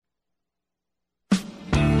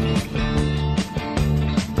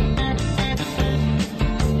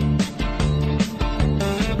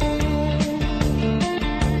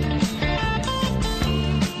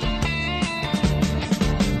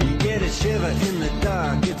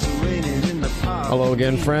Hello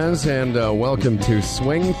again, friends, and welcome to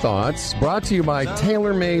Swing Thoughts, brought to you by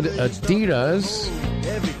TaylorMade Adidas,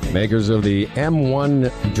 makers of the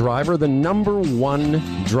M1 driver, the number one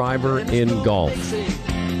driver in golf.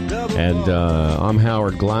 And I'm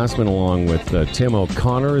Howard Glassman, along with Tim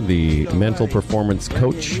O'Connor, the mental performance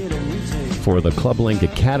coach for the Club Link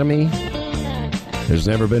Academy. There's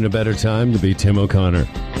never been a better time to be Tim O'Connor.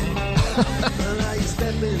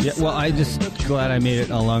 Yeah, well, I just glad I made it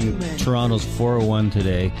along Toronto's 401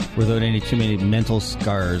 today without any too many mental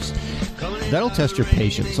scars. That'll test your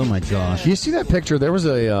patience. Oh my gosh! You see that picture? There was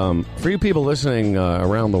a for you people listening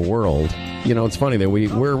around the world. You know, it's funny that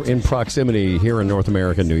we're in proximity here in North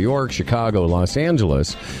America, New York, Chicago, Los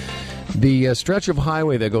Angeles. The stretch of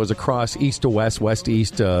highway that goes across east to west, west to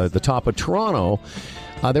east, the top of Toronto.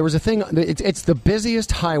 There was a thing. It's the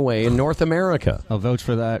busiest highway in North America. I'll vouch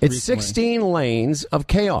for that. It's 16 lanes of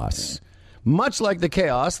chaos. Much like the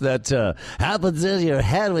chaos that happens in your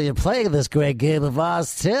head when you're playing this great game of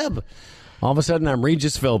Oz Tim. All of a sudden, I'm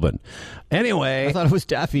Regis Philbin. Anyway. I thought it was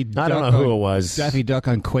Daffy Duck. I don't know who it was. Daffy Duck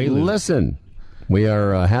on Quaaludes. Listen, we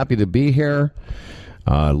are happy to be here.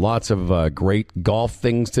 Lots of great golf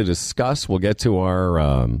things to discuss. We'll get to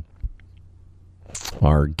our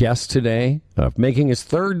guest today, making his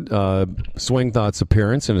third Swing Thoughts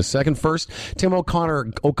appearance in a second. First, Tim O'Connor,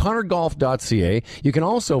 o'connorgolf.ca. You can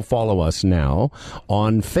also follow us now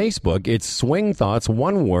on Facebook. It's Swing Thoughts,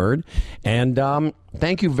 one word. And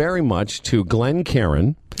thank you very much to Glenn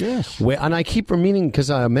Caron. Yes. And I keep meaning, because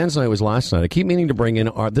men's night was last night, I keep meaning to bring in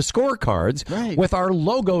the scorecards with our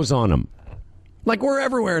logos on them. Like, we're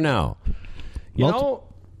everywhere now. You know?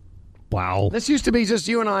 Wow. This used to be just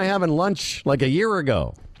you and I having lunch like a year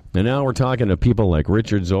ago. And now we're talking to people like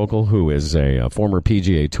Richard Zokol, who is a former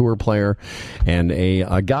PGA Tour player and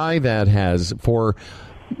a guy that has, for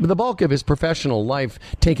the bulk of his professional life,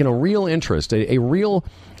 taken a real interest, a real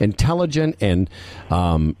intelligent and,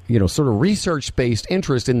 sort of research-based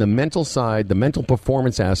interest in the mental side, the mental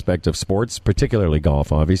performance aspect of sports, particularly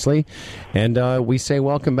golf, obviously. And we say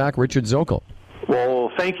welcome back, Richard Zokol. Well,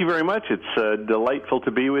 thank you very much. It's delightful to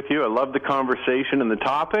be with you. I love the conversation and the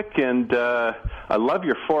topic, and I love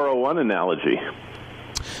your 401 analogy.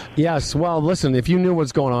 Yes, well, listen, if you knew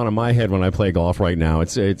what's going on in my head when I play golf right now,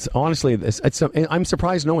 it's honestly, I'm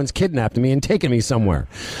surprised no one's kidnapped me and taken me somewhere.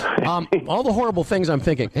 All the horrible things I'm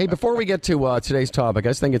thinking. Hey, before we get to today's topic, I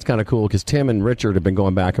just think it's kind of cool because Tim and Richard have been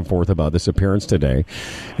going back and forth about this appearance today,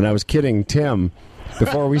 and I was kidding Tim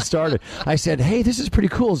before we started. I said, hey, this is pretty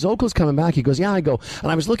cool. Zokol's coming back. He goes, yeah. I go, and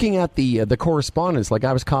I was looking at the correspondence, like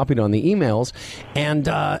I was copied on the emails, and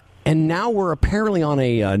now we're apparently on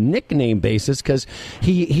a nickname basis because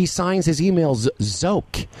he signs his emails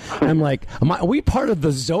Zoke. I'm like, are we part of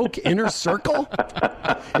the Zoke inner circle?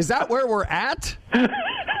 Is that where we're at?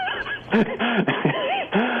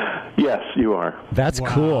 Yes, you are. That's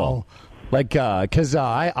cool. Like, because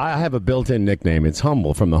I have a built-in nickname. It's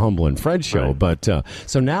Humble from the Humble and Fred show. Right. But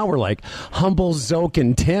so now we're like Humble, Zoke,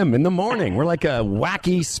 and Tim in the morning. We're like a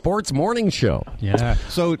wacky sports morning show. Yeah.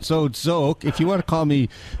 So Zoke, if you want to call me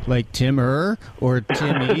like Timmer or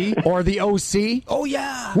Timmy or the OC. Oh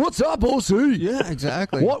yeah. What's up, OC? Yeah,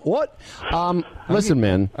 exactly. What? Listen,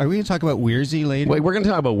 man. Are we going to talk about Weirzy later? Wait, we're going to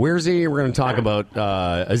talk about Weirzy. We're going to talk about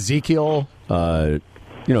Ezekiel.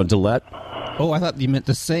 Dillette. Oh, I thought you meant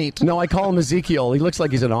the saint. No, I call him Ezekiel. He looks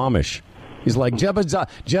like he's an Amish. He's like Jebediah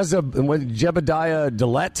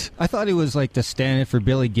Dillette. I thought he was like the stand-in for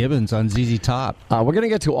Billy Gibbons on ZZ Top. We're going to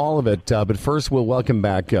get to all of it, but first we'll welcome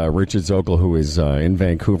back Richard Zokol, who is in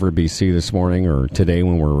Vancouver, BC this morning, or today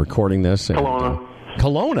when we're recording this. Kelowna.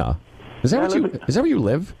 Kelowna? Is that where you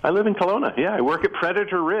live? I live in Kelowna, yeah. I work at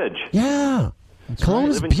Predator Ridge. Yeah.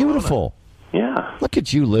 Kelowna's beautiful. Kelowna. Yeah. Look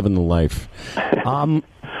at you living the life.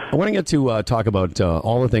 I want to get to talk about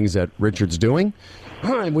all the things that Richard's doing.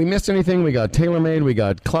 We missed anything? We got TaylorMade, we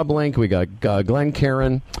got Club Link, we got Glenn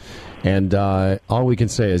Caron, and all we can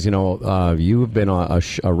say is, you've been a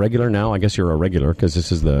regular now. I guess you're a regular because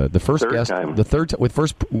this is the first third guest, time. the third.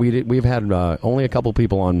 We've had only a couple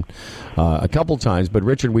people on a couple times, but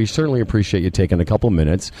Richard, we certainly appreciate you taking a couple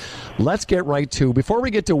minutes. Let's get right to before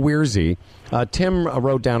we get to Weirzy. Tim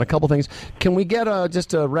wrote down a couple things. Can we get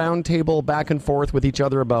just a round table back and forth with each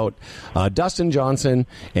other about Dustin Johnson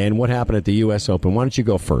and what happened at the U.S. Open? Why don't you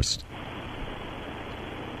go first?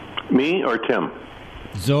 Me or Tim?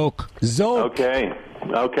 Zoke. Okay.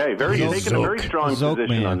 Taking a very strong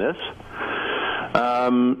position on this.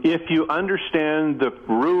 If you understand the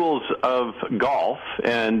rules of golf,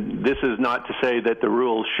 and this is not to say that the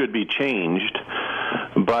rules should be changed,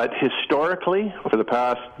 but historically, for the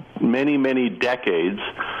past many, many decades,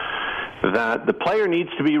 that the player needs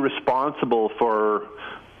to be responsible for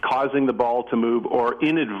causing the ball to move or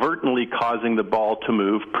inadvertently causing the ball to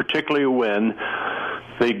move, particularly when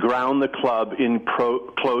they ground the club in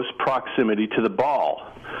close proximity to the ball.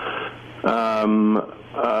 Dustin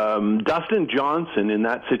Johnson, in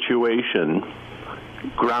that situation,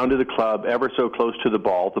 grounded the club ever so close to the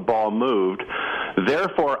ball moved.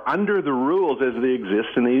 Therefore, under the rules as they exist,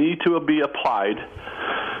 and they need to be applied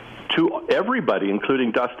to everybody,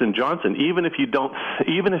 including Dustin Johnson, even if you don't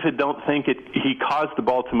think he caused the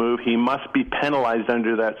ball to move, he must be penalized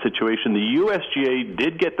under that situation. The USGA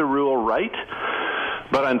did get the rule right,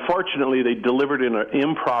 but unfortunately they delivered in an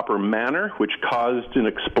improper manner, which caused an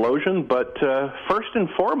explosion. But first and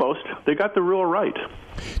foremost, they got the rule right.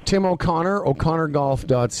 Tim O'Connor,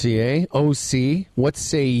 o'connorgolf.ca. OC, what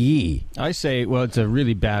say ye? I say, well, it's a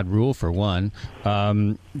really bad rule for one.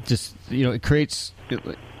 It creates...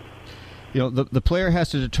 the player has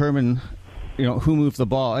to determine, who moved the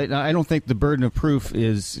ball. I don't think the burden of proof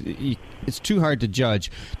it's too hard to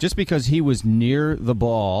judge. Just because he was near the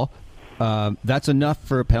ball, that's enough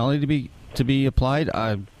for a penalty to be applied.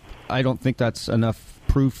 I don't think that's enough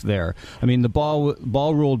proof there. I mean, the ball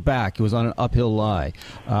rolled back. It was on an uphill lie.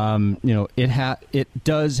 It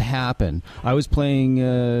does happen. I was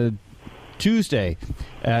playing Tuesday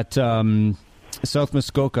at South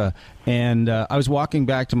Muskoka, and I was walking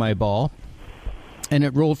back to my ball, and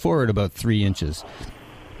it rolled forward about 3 inches.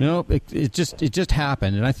 It just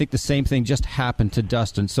happened, and I think the same thing just happened to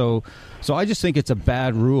Dustin. So I just think it's a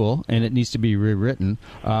bad rule, and it needs to be rewritten.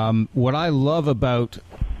 What I love about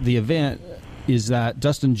the event is that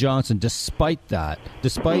Dustin Johnson, despite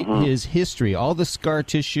his history, all the scar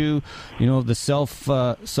tissue, the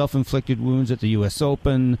self-inflicted wounds at the U.S.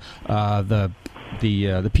 Open, the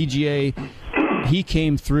PGA, he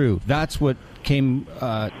came through. That's what came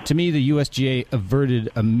to me. The USGA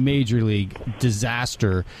averted a major league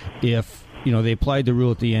disaster if they applied the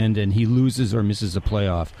rule at the end and he loses or misses a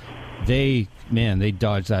playoff. They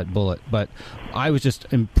dodged that bullet. But I was just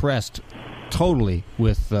impressed totally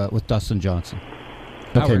with Dustin Johnson.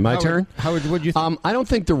 Okay, my turn. Howard, what do you think? I don't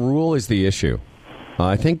think the rule is the issue.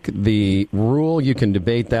 I think the rule, you can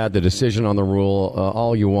debate that, the decision on the rule,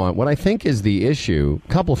 all you want. What I think is the issue,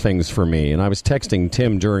 a couple things for me, and I was texting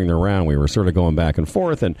Tim during the round. We were sort of going back and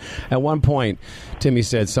forth, and at one point, Timmy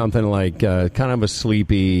said something like kind of a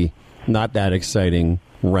sleepy, not that exciting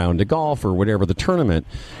round of golf or whatever the tournament.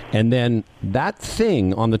 And then that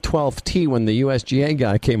thing on the 12th tee when the USGA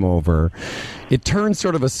guy came over, it turned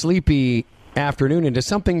sort of a sleepy afternoon into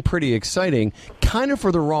something pretty exciting, kind of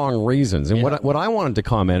for the wrong reasons. And what I wanted to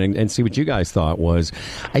comment and see what you guys thought was,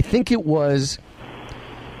 I think it was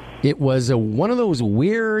one of those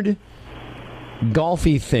weird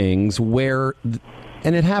golfy things where,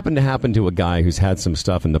 and it happened to happen to a guy who's had some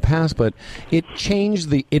stuff in the past, but it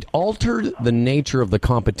altered the nature of the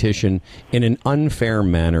competition in an unfair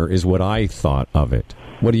manner is what I thought of it.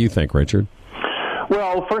 What do you think, Richard?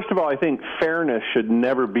 Well, first of all, I think fairness should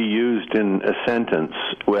never be used in a sentence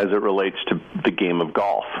as it relates to the game of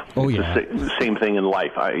golf. Oh, it's yeah. the same thing in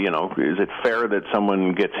life. Is it fair that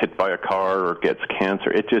someone gets hit by a car or gets cancer?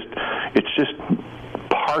 It's just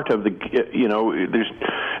part of the, there's,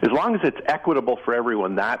 as long as it's equitable for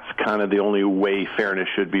everyone, that's kind of the only way fairness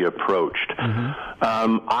should be approached.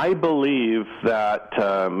 Mm-hmm. I believe that,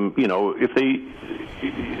 if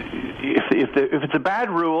it's a bad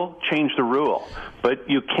rule, change the rule. But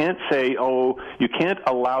you can't say, you can't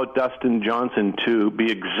allow Dustin Johnson to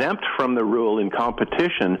be exempt from the rule in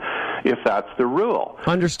competition if that's the rule.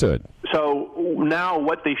 Understood. So now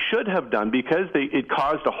what they should have done, because it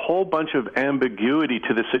caused a whole bunch of ambiguity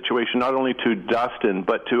to the situation, not only to Dustin,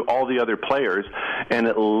 but to all the other players, and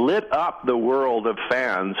it lit up the world of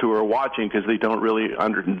fans who are watching because they don't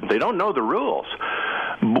know the rules.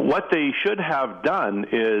 What they should have done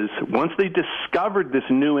is, once they discovered this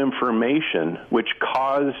new information, which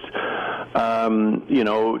caused,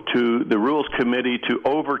 to the Rules Committee to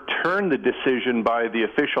overturn the decision by the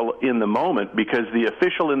official in the moment, because the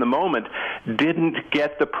official in the moment didn't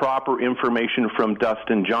get the proper information from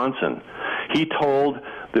Dustin Johnson. He told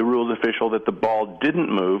the rules official that the ball didn't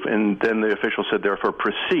move, and then the official said, therefore,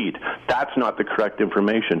 proceed. That's not the correct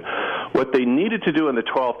information. What they needed to do in the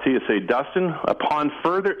 12th tee is say, Dustin, upon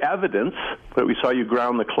further evidence that we saw you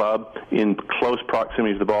ground the club in close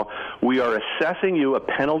proximity to the ball, we are assessing you a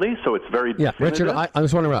penalty, so it's very definitive. Richard, I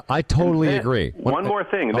was wondering, I totally agree. One more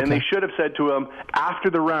thing, and then they should have said to him, after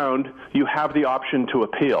the round, you have the option to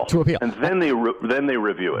appeal. And then they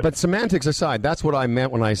review it. But semantics aside, that's what I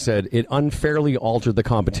meant when I said it unfairly altered the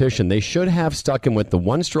competition. competition, they should have stuck him with the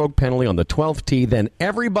one-stroke penalty on the 12th tee. Then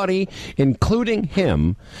everybody, including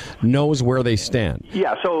him, knows where they stand.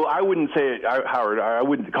 Yeah, so I wouldn't say, Howard, I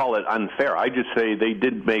wouldn't call it unfair. I just say they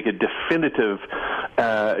did make a definitive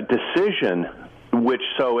decision, which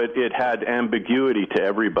so it had ambiguity to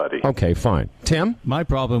everybody. Okay, fine. Tim? My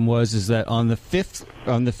problem is that on the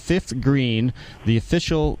fifth green, the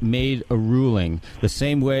official made a ruling the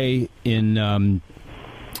same way in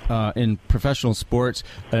professional sports,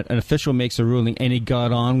 an official makes a ruling and he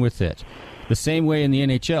got on with it. The same way in the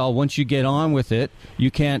NHL, once you get on with it,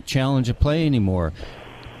 you can't challenge a play anymore.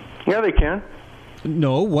 Yeah, they can.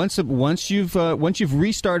 No, once you've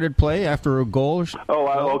restarted play after a goal.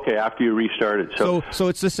 Okay, after you restarted. So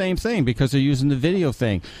it's the same thing because they're using the video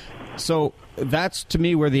thing. So that's to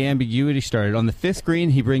me where the ambiguity started. On the fifth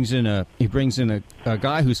green, he brings in a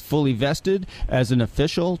guy who's fully vested as an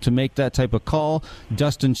official to make that type of call.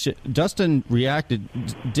 Dustin reacted.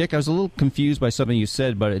 Dick, I was a little confused by something you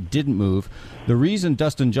said, but it didn't move. The reason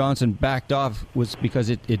Dustin Johnson backed off was because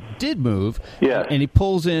it did move. Yeah. And he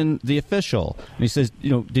pulls in the official and he says,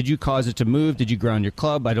 did you cause it to move? Did you ground your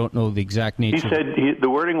club? I don't know the exact nature. He said the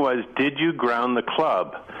wording was, "Did you ground the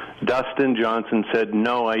club?" Dustin Johnson said,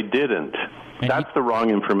 "No, I didn't." And that's the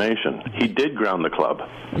wrong information. He did ground the club.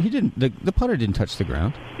 He didn't. The putter didn't touch the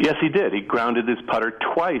ground. Yes, he did. He grounded his putter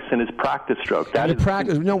twice in his practice stroke.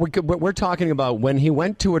 We're talking about when he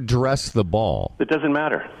went to address the ball. It doesn't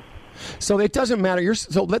matter. So it doesn't matter.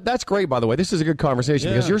 That's great, by the way. This is a good conversation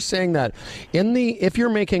because you're saying that if you're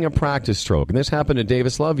making a practice stroke, and this happened to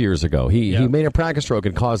Davis Love years ago, he made a practice stroke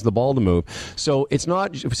and caused the ball to move. So it's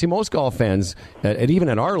not. See, most golf fans, even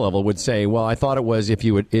at our level, would say, "Well, I thought it was if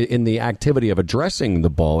you would, in the activity of addressing the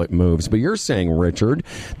ball, it moves." But you're saying, Richard,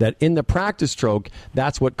 that in the practice stroke,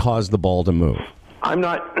 that's what caused the ball to move. I'm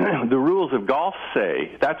not. The rules of golf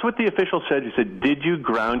say that's what the official said. He said, "Did you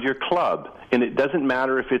ground your club?" And it doesn't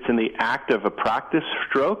matter if it's in the act of a practice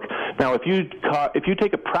stroke. Now, if you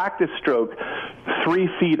take a practice stroke 3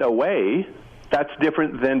 feet away, that's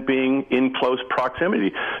different than being in close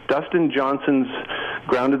proximity. Dustin Johnson's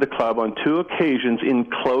grounded the club on 2 occasions in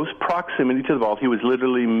close proximity to the ball. He was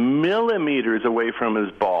literally millimeters away from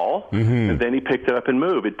his ball, and then he picked it up and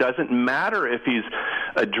moved. It doesn't matter if he's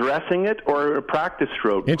addressing it or a practice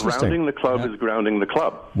stroke. Grounding the club is grounding the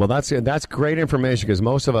club. Well, that's great information because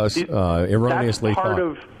most of us erroneously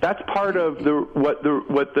thought. That's part of what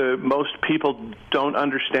the most people don't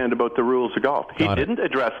understand about the rules of golf. He didn't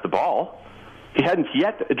address the ball. He hadn't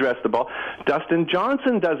yet addressed the ball. Dustin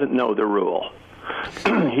Johnson doesn't know the rule.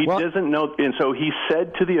 He doesn't know, and so he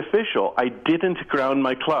said to the official, "I didn't ground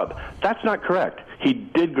my club." That's not correct. He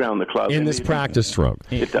did ground the club. In this practice stroke.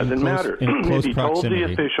 It doesn't matter. If he told the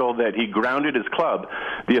official that he grounded his club,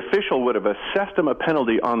 the official would have assessed him a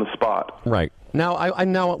penalty on the spot. Right. Now,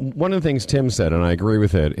 now one of the things Tim said, and I agree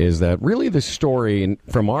with it, is that really the story,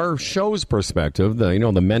 from our show's perspective,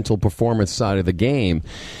 the mental performance side of the game,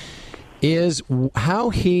 is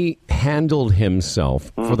how he handled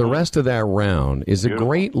himself for the rest of that round is a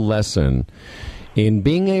great lesson in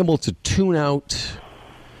being able to tune out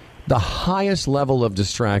the highest level of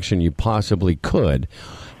distraction you possibly could.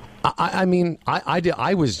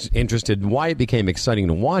 I was interested in why it became exciting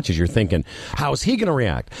to watch. As you're thinking, how is he going to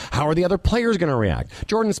react? How are the other players going to react?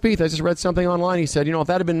 Jordan Spieth, I just read something online. He said, if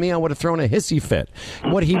that had been me, I would have thrown a hissy fit.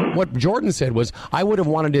 What Jordan said was, I would have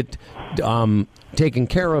wanted it taken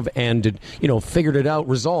care of and figured it out,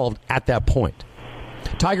 resolved at that point.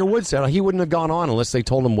 Tiger Woods said he wouldn't have gone on unless they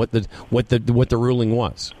told him what the ruling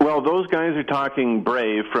was. Well, those guys are talking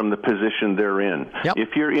brave from the position they're in. Yep.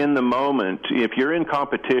 If you're in the moment, if you're in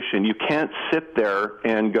competition, you can't sit there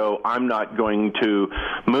and go, "I'm not going to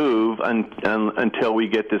move until we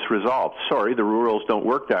get this resolved." Sorry, the rules don't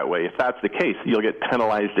work that way. If that's the case, you'll get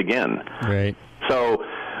penalized again. Right. So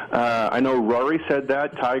I know Rory said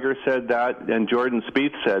that, Tiger said that, and Jordan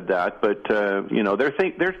Spieth said that. But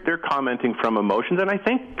they're commenting from emotions, and I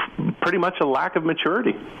think pretty much a lack of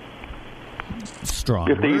maturity. Strong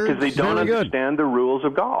because they don't understand the rules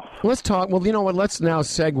of golf. Let's talk. Well, you know what? Let's now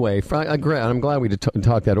segue. I'm glad we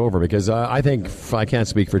talked that over because I think I can't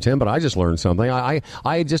speak for Tim, but I just learned something.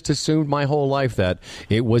 I just assumed my whole life that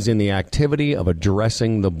it was in the activity of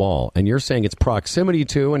addressing the ball, and you're saying it's proximity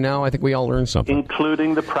to, and now I think we all learned something,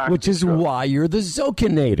 including the practice, which is why you're the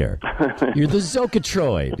Zokinator. You're the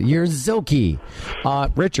Zokatroid. You're Zoki.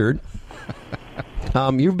 Richard.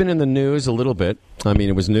 You've been in the news a little bit. I mean,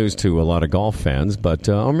 it was news to a lot of golf fans, but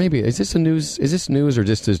or maybe is this news or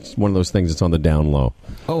just one of those things that's on the down low?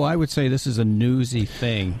 Oh, I would say this is a newsy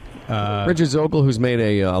thing. Richard Zokol, who's made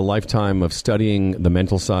a lifetime of studying the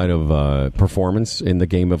mental side of performance in the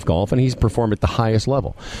game of golf, and he's performed at the highest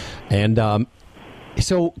level. And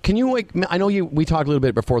so can you, I know we talked a little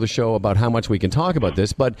bit before the show about how much we can talk about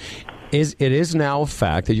this, but it is now a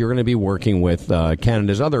fact that you're going to be working with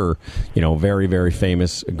Canada's other, very, very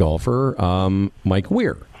famous golfer, Mike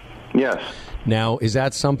Weir. Yes. Now, is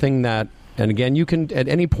that something that, and again, you can at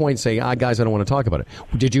any point say, guys, I don't want to talk about it.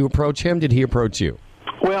 Did you approach him? Did he approach you?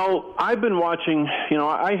 Well, I've been watching,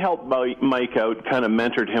 I helped Mike out, kind of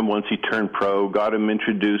mentored him once he turned pro, got him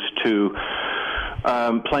introduced to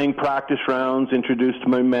playing practice rounds, introduced to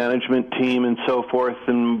my management team and so forth,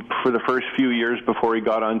 and for the first few years before he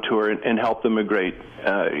got on tour, and helped him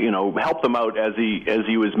helped him out as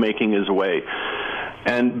he was making his way.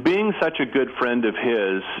 And being such a good friend of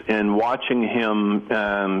his and watching him,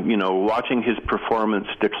 watching his performance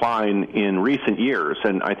decline in recent years,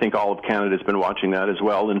 and I think all of Canada has been watching that as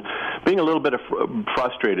well, and being a little bit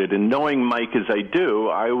frustrated, and knowing Mike as I do,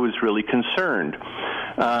 I was really concerned.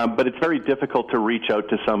 But it's very difficult to reach out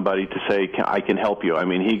to somebody to say, I can help you. I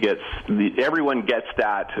mean, everyone gets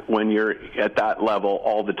that when you're at that level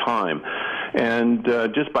all the time. And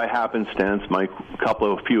just by happenstance, Mike,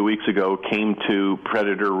 a few weeks ago, came to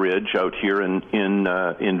Predator Ridge out here in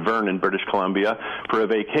Vernon, British Columbia, for a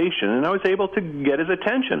vacation, and I was able to get his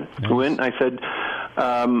attention. Nice. I said,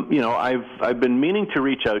 I've been meaning to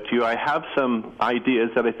reach out to you. I have some ideas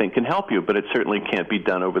that I think can help you, but it certainly can't be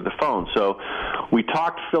done over the phone. So we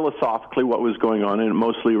talked philosophically what was going on, and it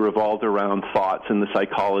mostly revolved around thoughts and the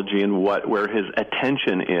psychology and where his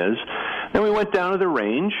attention is. Then we went down to the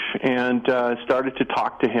range and started to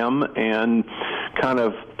talk to him and kind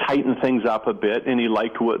of tighten things up a bit, and he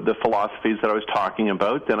liked the philosophies that I was talking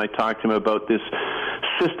about. Then I talked to him about this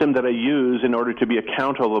system that I use in order to be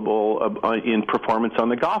accountable in performance on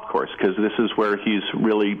the golf course, because this is where he's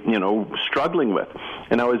really, struggling with.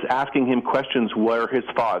 And I was asking him questions where his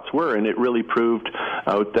thoughts were, and it really proved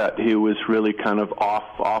out that he was really kind of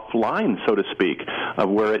offline, so to speak, of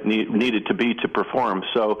where it needed to be to perform.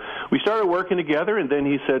 So we started working together, and then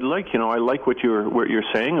he said, I like what you're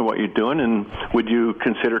saying and what you're doing, and would you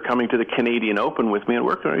consider coming to the Canadian Open with me and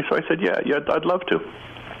working? So I said, yeah, I'd love to.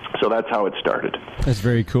 So that's how it started. That's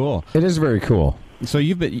very cool. It is very cool. So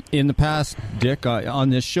you've been in the past, Dick, on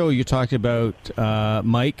this show. You talked about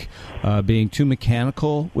Mike being too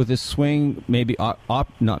mechanical with his swing. Maybe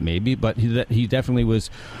not maybe, but he definitely was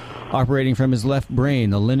operating from his left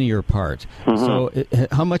brain, the linear part. Mm-hmm. So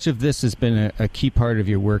how much of this has been a key part of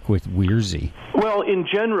your work with Weirzy? Well, in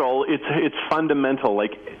general, it's fundamental.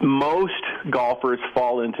 Like, most golfers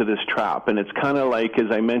fall into this trap, and it's kind of like, as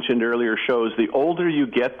I mentioned earlier shows, the older you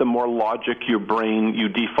get, the more logic your brain you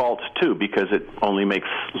default to, because it only makes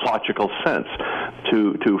logical sense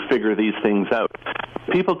to figure these things out.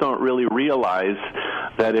 People don't really realize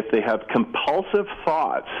that if they have compulsive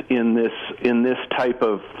thoughts in this type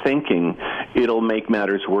of thinking, it'll make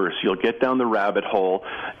matters worse. You'll get down the rabbit hole,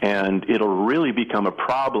 and it'll really become a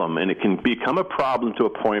problem, and it can become a problem to a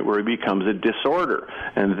point where it becomes a disorder,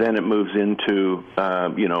 and then it moves into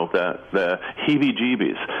the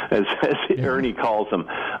heebie-jeebies, as Ernie calls them.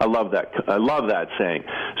 I love that saying.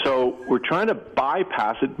 So we're trying to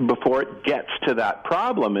bypass it before it gets to that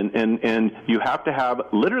problem, and you have to have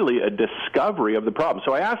literally a discovery of the problem.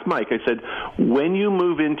 So I asked Mike, I said, when you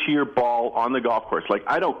move into your ball on the golf course, like,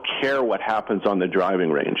 I don't care what happens on the driving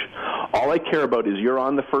range. All I care about is you're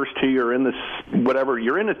on the first tee, you're in this, whatever,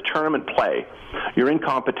 you're in a tournament play. You're in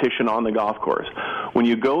competition on the golf course. When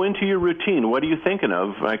you go into your routine, what are you thinking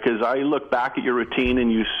of? Because I look back at your routine,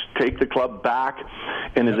 and you take the club back,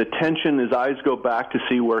 and his eyes go back to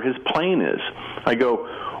see where his plane is. I go,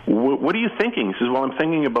 what are you thinking? He says, well, I'm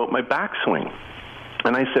thinking about my backswing.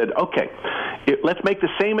 And I said, okay, let's make the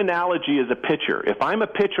same analogy as a pitcher. If I'm a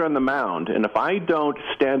pitcher on the mound, and if I don't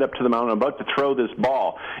stand up to the mound, I'm about to throw this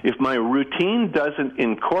ball, if my routine doesn't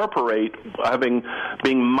incorporate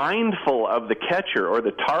being mindful of the catcher or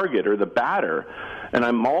the target or the batter, and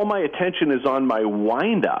all my attention is on my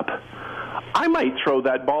wind-up, I might throw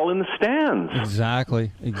that ball in the stands.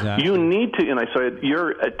 Exactly. You need to, and I said,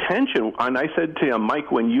 your attention, and I said to him,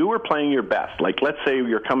 Mike, when you were playing your best, like, let's say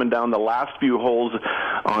you're coming down the last few holes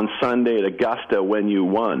on Sunday at Augusta when you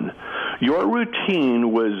won, your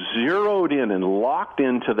routine was zeroed in and locked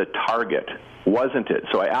into the target. wasn't it?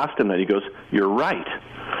 So I asked him that. He goes, "You're right."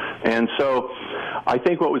 And so I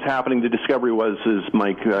think what was happening, the discovery was,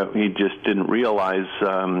 Mike, he just didn't realize,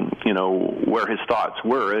 where his thoughts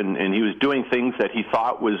were, and he was doing things that he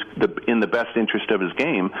thought was in the best interest of his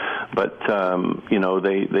game, but,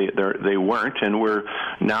 they weren't, and we're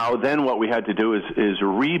now, then what we had to do is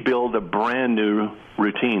rebuild a brand new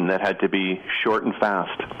routine that had to be short and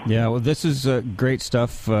fast. Yeah, well, this is great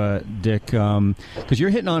stuff, Dick, because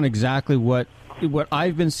you're hitting on exactly what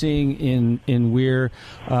I've been seeing in Weir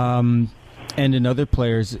and in other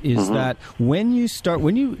players is that when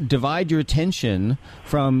you divide your attention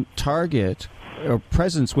from target or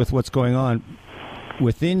presence with what's going on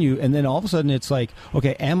within you, and then all of a sudden it's like,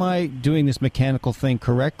 okay, am I doing this mechanical thing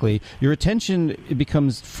correctly? Your attention, it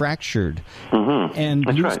becomes fractured and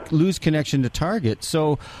lose connection to target.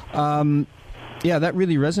 So, that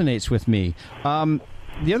really resonates with me.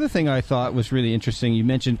 The other thing I thought was really interesting, you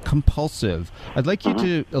mentioned compulsive. I'd like you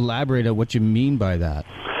to elaborate on what you mean by that.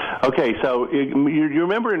 Okay, so you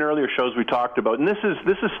remember in earlier shows we talked about, and this is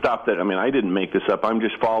stuff that, I didn't make this up. I'm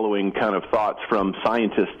just following kind of thoughts from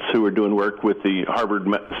scientists who are doing work with the Harvard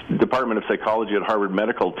Department of Psychology at Harvard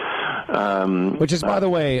Medical. Which is, by the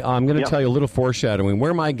way, I'm going to tell you a little foreshadowing.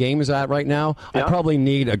 Where my game is at right now, I probably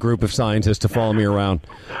need a group of scientists to follow me around.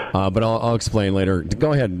 But I'll explain later.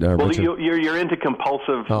 Go ahead, Richard. Well, you're into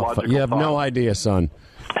compulsive logical you have thought. no idea, son.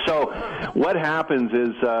 So what happens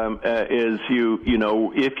is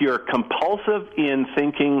if you're compulsive in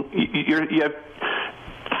thinking, you have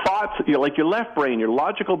thoughts, like your left brain, your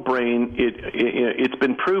logical brain, it's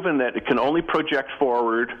been proven that it can only project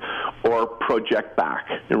forward or project back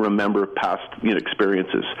and remember past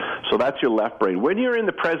experiences. So that's your left brain. When you're in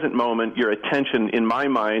the present moment, your attention, in my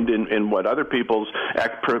mind, and what other people's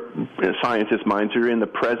scientists' minds, you're in the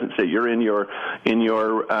present state. You're in your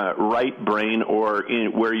right brain, or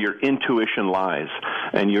where your intuition lies,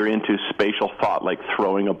 and you're into spatial thought, like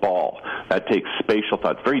throwing a ball. That takes spatial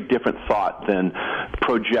thought. It's very different thought than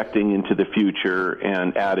projecting into the future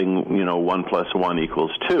and adding 1 + 1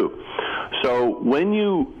 = 2. So when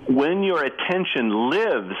your attention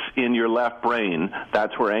lives in your left brain,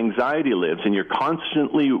 that's where anxiety lives, and you're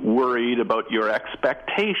constantly worried about your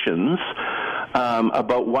expectations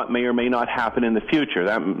about what may or may not happen in the future.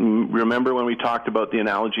 Remember when we talked about the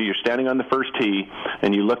analogy, you're standing on the first tee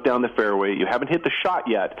and you look down the fairway, you haven't hit the shot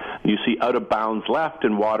yet, you see out of bounds left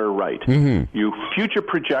and water right. You future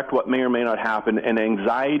project what may or may not happen, and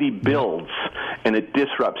anxiety builds, and it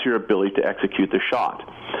disrupts your ability to execute the shot.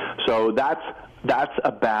 So that's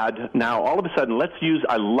a bad. Now, all of a sudden,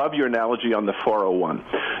 I love your analogy on the 401.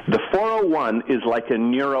 The 401 is like a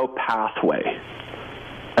neuro pathway,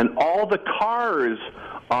 and all the cars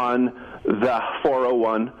on the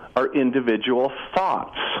 401 are individual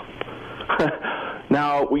thoughts.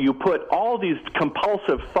 Now, you put all these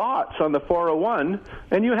compulsive thoughts on the 401,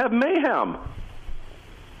 and you have mayhem.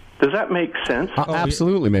 Does that make sense?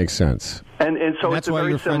 Absolutely makes sense. And so it's a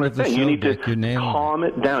very similar thing. You need to calm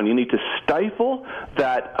it down. You need to stifle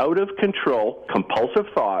that out-of-control, compulsive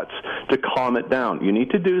thoughts to calm it down. You need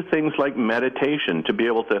to do things like meditation to be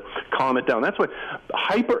able to calm it down. That's why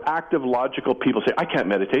hyperactive, logical people say, I can't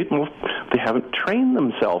meditate. Well, they haven't trained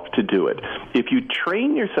themselves to do it. If you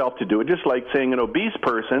train yourself to do it, just like saying an obese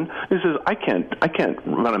person who says, I can't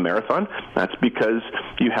run a marathon, that's because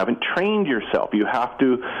you haven't trained yourself. You have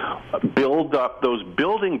to build up those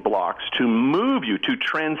building blocks to move you, to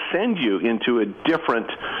transcend you into a different,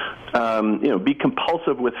 be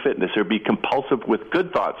compulsive with fitness, or be compulsive with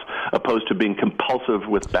good thoughts, opposed to being compulsive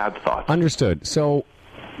with bad thoughts. Understood. So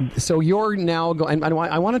you're now going, and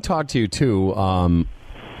I want to talk to you too,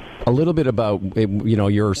 a little bit about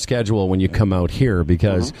your schedule when you come out here,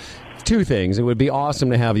 because two things. It would be awesome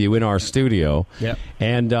to have you in our studio. Yep.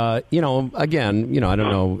 And, again, I don't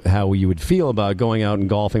know how you would feel about going out and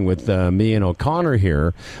golfing with me and O'Connor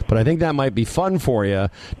here, but I think that might be fun for you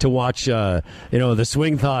to watch, the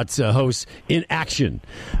Swing Thoughts hosts in action.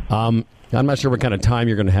 I'm not sure what kind of time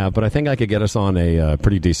you're going to have, but I think I could get us on a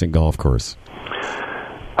pretty decent golf course.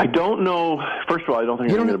 I don't know. First of all, I don't think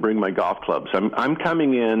I'm going to bring my golf clubs. I'm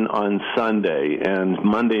coming in on Sunday, and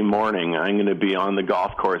Monday morning I'm going to be on the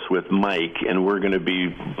golf course with Mike, and we're going to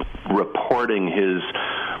be reporting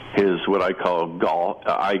his what I call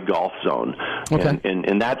golf zone. Okay.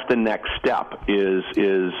 And that's the next step. Is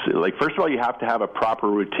like, first of all, you have to have a proper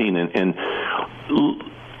routine, and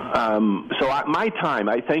My time,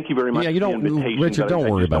 I thank you very much for the invitation. Richard, don't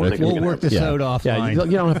worry about it. We'll work this out offline. Yeah,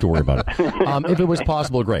 you don't have to worry about it. If it was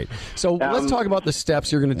possible, great. So let's talk about the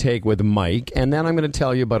steps you're going to take with Mike, and then I'm going to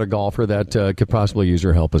tell you about a golfer that could possibly use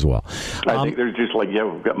your help as well. I think there's just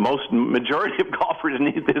majority of golfers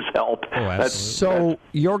need this help. So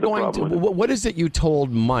you're going to, what is it you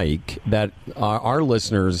told Mike that our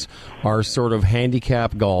listeners are sort of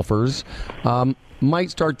handicapped golfers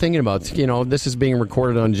might start thinking about? This is being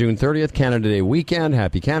recorded on June 30th, Canada Day weekend.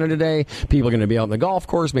 Happy Canada Day. People are going to be out on the golf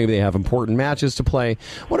course. Maybe they have important matches to play.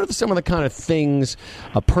 What are some of the kind of things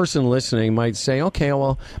a person listening might say, okay,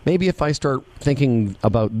 well, maybe if I start thinking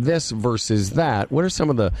about this versus that, what are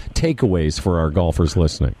some of the takeaways for our golfers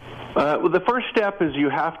listening? Well, the first step is you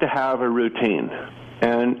have to have a routine.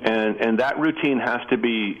 And that routine has to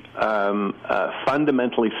be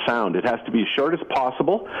fundamentally sound. It has to be as short as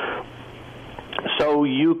possible, so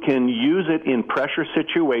you can use it in pressure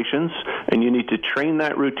situations, and you need to train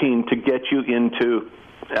that routine to get you into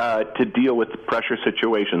to deal with pressure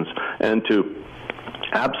situations and to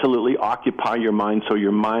absolutely occupy your mind so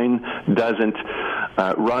your mind doesn't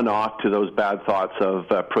run off to those bad thoughts of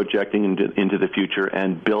projecting into the future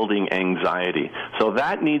and building anxiety. So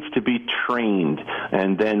that needs to be trained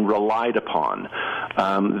and then relied upon.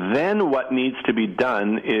 Then what needs to be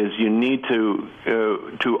done is you need to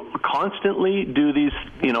constantly do these,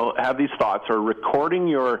 have these thoughts, or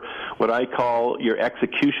recording what I call your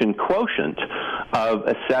execution quotient of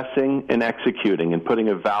assessing and executing and putting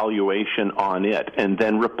a valuation on it, and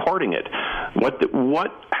then reporting it.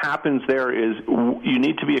 What happens there is you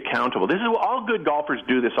need to be accountable. This is all good golfers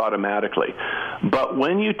do this automatically, but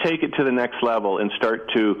when you take it to the next level and start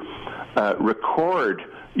to record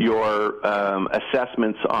your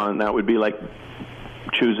assessments on, that would be like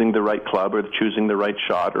choosing the right club or choosing the right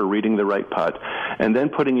shot or reading the right putt, and then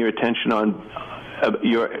putting your attention on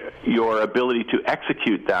your ability to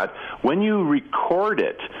execute that. When you record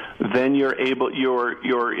it, then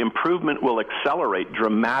your improvement will accelerate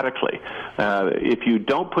dramatically. If you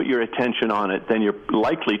don't put your attention on it, then you're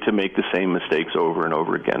likely to make the same mistakes over and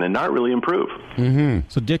over again and not really improve. Mm-hmm.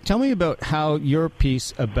 So, Dick, tell me about how your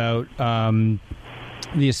piece about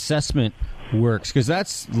the assessment works, because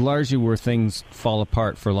that's largely where things fall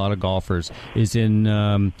apart for a lot of golfers, is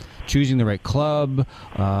in choosing the right club,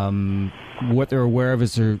 what they're aware of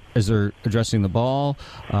as they're addressing the ball.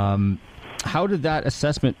 How did that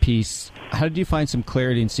assessment piece, how did you find some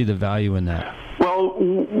clarity and see the value in that? Well,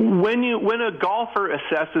 when a golfer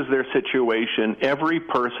assesses their situation, every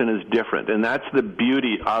person is different, and that's the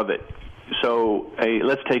beauty of it. So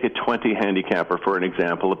let's take a 20 handicapper, for an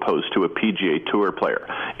example, opposed to a PGA Tour player.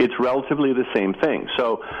 It's relatively the same thing.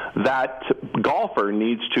 So that golfer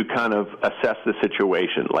needs to kind of assess the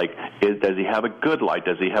situation. Like, does he have a good lie?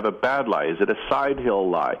 Does he have a bad lie? Is it a side hill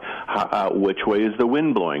lie? Which way is the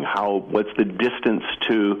wind blowing? What's the distance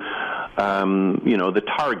to the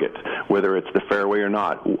target, whether it's the fairway or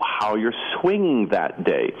not? How you're swinging that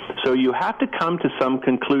day. So you have to come to some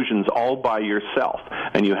conclusions all by yourself,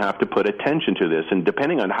 and you have to put attention to this. And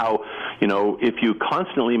depending on how, if you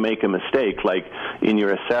constantly make a mistake, like in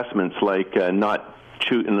your assessments, like not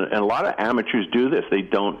choose, and a lot of amateurs do this, they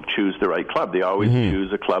don't choose the right club. They always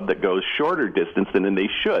choose a club that goes shorter distance than they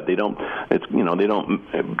should. They don't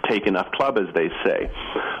take enough club, as they say.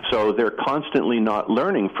 So they're constantly not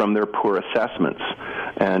learning from their poor assessments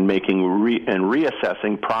and making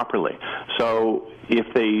reassessing properly. So if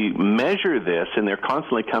they measure this and they're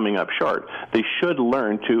constantly coming up short, they should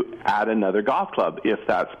learn to add another golf club if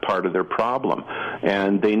that's part of their problem.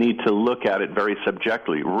 And they need to look at it very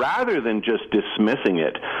subjectively, rather than just dismissing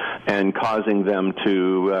it and causing them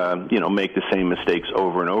to, make the same mistakes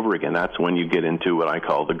over and over again. That's when you get into what I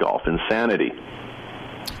call the golf insanity.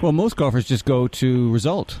 Well, most golfers just go to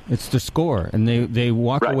result. It's the score. And they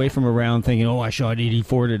walk away from a round thinking, I shot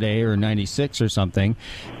 84 today or 96 or something.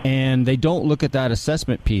 And they don't look at that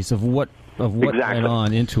assessment piece of what went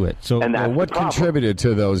on into it. So what contributed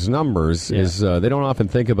to those numbers is they don't often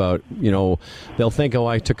think about, they'll think,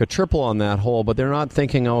 I took a triple on that hole, but they're not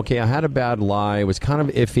thinking, okay, I had a bad lie. It was kind of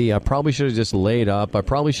iffy. I probably should have just laid up. I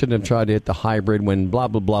probably shouldn't have tried to hit the hybrid when blah,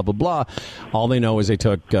 blah, blah, blah, blah. All they know is they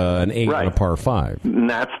took an 8 on a par 5. And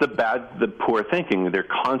that's the poor thinking. They're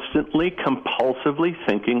constantly, compulsively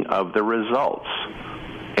thinking of the results.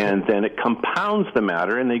 And then it compounds the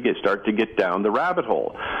matter, and they start to get down the rabbit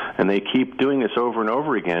hole. And they keep doing this over and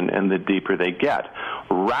over again, and the deeper they get.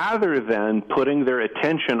 Rather than putting their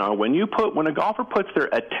attention on, when a golfer puts their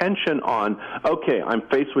attention on, okay, I'm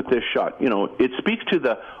faced with this shot, it speaks to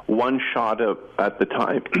the one shot at a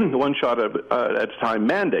time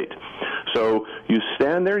mandate. So you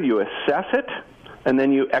stand there, you assess it, and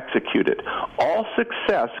then you execute it. All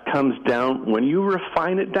success comes down, when you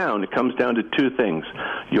refine it down, it comes down to two things: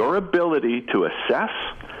 your ability to assess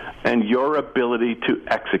and your ability to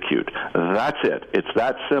execute. That's it. It's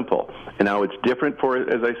that simple. And now it's different for,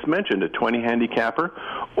 as I mentioned, a 20 handicapper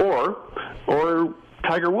or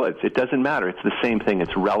Tiger Woods. It doesn't matter. It's the same thing.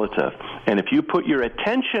 It's relative. And if you put your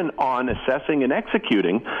attention on assessing and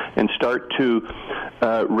executing and start to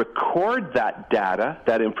record that data,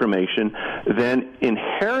 that information, then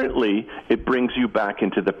inherently it brings you back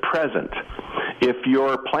into the present. If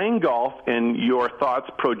you're playing golf and your thoughts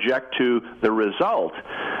project to the result,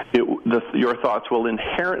 your thoughts will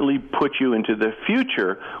inherently put you into the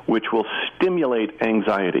future, which will stimulate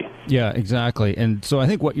anxiety. Yeah, exactly. And so I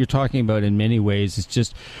think what you're talking about in many ways is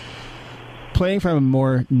just playing from a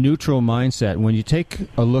more neutral mindset. When you take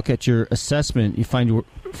a look at your assessment, you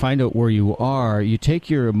find out where you are, you take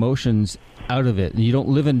your emotions out of it. You don't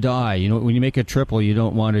live and die. You know, when you make a triple, you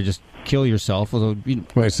don't want to just kill yourself. Although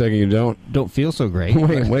wait a second, you don't feel so great.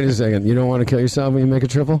 Wait a second, you don't want to kill yourself when you make a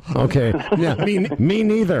triple? Okay, yeah, me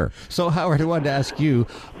neither. So Howard, I wanted to ask you.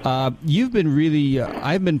 You've been really.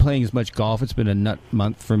 I've been playing as much golf. It's been a nut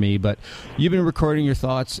month for me, but you've been recording your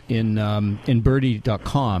thoughts in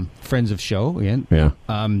Birdie.com, friends of show again. Yeah.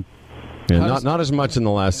 Not as much in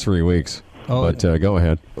the last 3 weeks. Oh, but go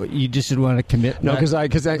ahead. You just didn't want to commit. No, because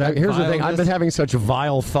here's the thing. I've been having such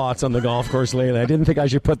vile thoughts on the golf course lately. I didn't think I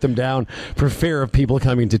should put them down for fear of people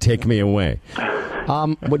coming to take me away.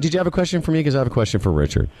 Did you have a question for me? Because I have a question for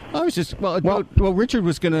Richard. I was just well Richard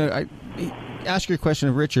was going to ask your question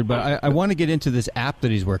of Richard, but I want to get into this app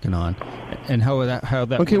that he's working on and how that.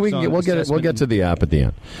 Okay, we'll get to the app at the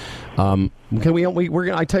end. I tell you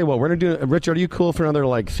what, we're gonna do. Richard, are you cool for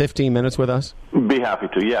another 15 minutes with us? Be happy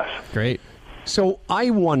to. Yes. Great. So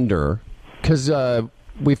I wonder, because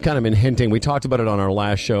we've kind of been hinting. We talked about it on our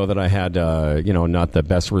last show that I had, not the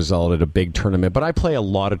best result at a big tournament, but I play a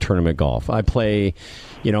lot of tournament golf. I play,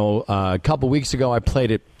 a couple weeks ago I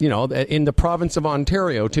played it, in the province of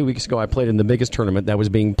Ontario. 2 weeks ago I played in the biggest tournament that was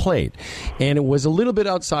being played. And it was a little bit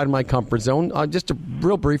outside my comfort zone.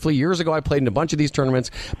 Real briefly, years ago I played in a bunch of these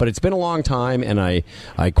tournaments, but it's been a long time, and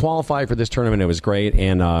I qualified for this tournament. It was great.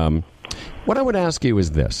 And what I would ask you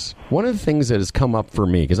is this. One of the things that has come up for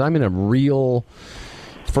me, because I'm in a real...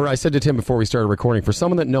 I said to Tim before we started recording, for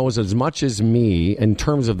someone that knows as much as me in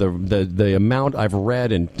terms of the amount I've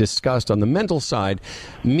read and discussed on the mental side,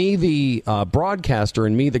 me the broadcaster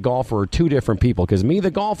and me the golfer are two different people. Because me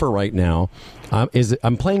the golfer right now,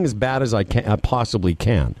 I'm playing as bad as I possibly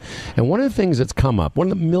can. And one of the things that's come up,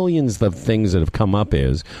 one of the millions of things that have come up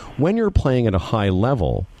is when you're playing at a high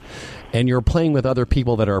level and you're playing with other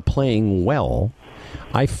people that are playing well,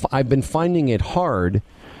 I've been finding it hard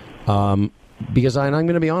because I'm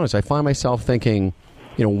going to be honest, I find myself thinking,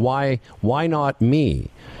 why not me?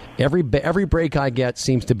 Every break I get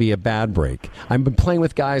seems to be a bad break. I've been playing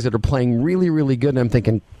with guys that are playing really, really good, and I'm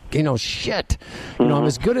thinking, shit. I'm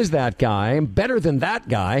as good as that guy. I'm better than that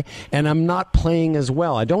guy, and I'm not playing as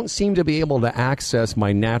well. I don't seem to be able to access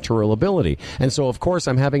my natural ability. And so, of course,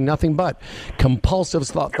 I'm having nothing but compulsive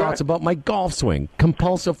thoughts about my golf swing,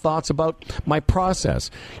 compulsive thoughts about my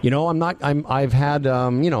process. I've had,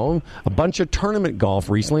 a bunch of tournament golf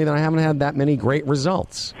recently that I haven't had that many great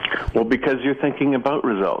results. Well, because you're thinking about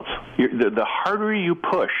results. The harder you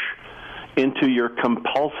push into your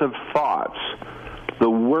compulsive thoughts, the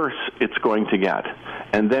worse it's going to get.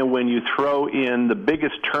 And then when you throw in the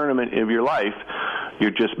biggest tournament of your life, you're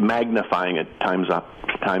just magnifying it times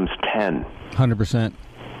 10. 100%.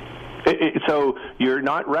 So you're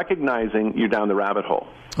not recognizing you're down the rabbit hole.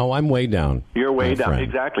 Oh, I'm way down. You're way down,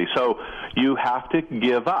 exactly. So you have to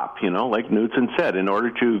give up, like Knudsen said. In order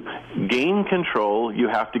to gain control, you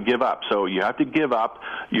have to give up. So you have to give up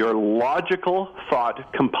your logical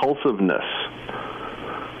thought compulsiveness.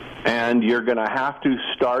 And you're going to have to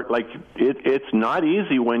start, it's not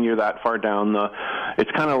easy when you're that far down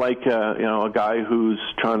it's kind of like, a guy who's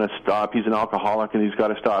trying to stop. He's an alcoholic and he's got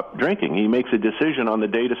to stop drinking. He makes a decision on the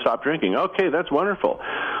day to stop drinking. Okay, that's wonderful.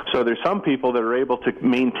 So there's some people that are able to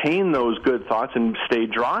maintain those good thoughts and stay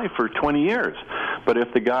dry for 20 years. But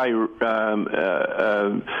if the guy,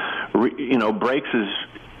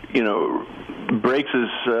 breaks his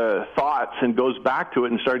thoughts and goes back to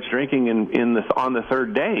it and starts drinking on the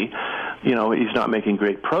third day, he's not making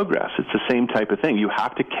great progress. It's the same type of thing. You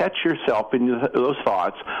have to catch yourself in those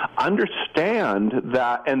thoughts, understand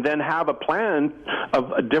that, and then have a plan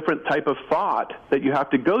of a different type of thought that you have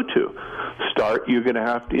to go to. You're going to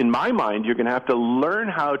have to, in my mind, you're going to have to learn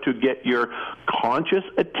how to get your conscious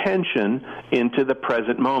attention into the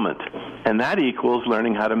present moment. And that equals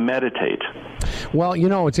learning how to meditate. Well,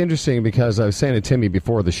 it's interesting because I was saying to Timmy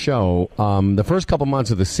before the show, the first couple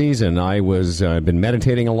months of the season, I was been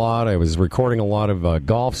meditating a lot. I was recording a lot of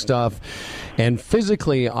golf stuff. And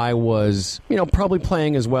physically, I was, probably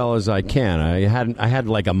playing as well as I can. I had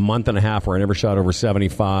like a month and a half where I never shot over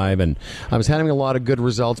 75, and I was having a lot of good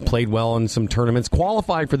results, played well in some tournaments,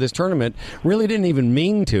 qualified for this tournament, really didn't even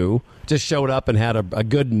mean to, just showed up and had a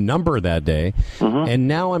good number that day. Mm-hmm. And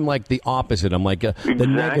now I'm like the opposite. I'm like the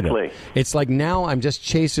negative. It's like now I'm just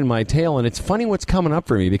chasing my tail, and it's funny what's coming up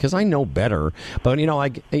for me because I know better. But,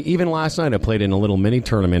 even last night I played in a little mini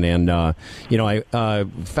tournament, and, I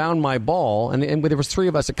found my ball. And there was three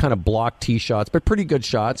of us that kind of blocked tee shots, but pretty good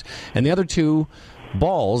shots. And the other two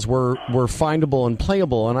balls were findable and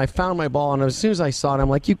playable. And I found my ball, and as soon as I saw it, I'm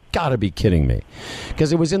like, you got to be kidding me.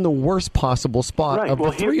 Because it was in the worst possible spot of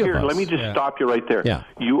the three of us. Let me just stop you right there. Yeah.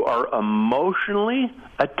 You are emotionally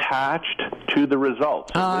attached to the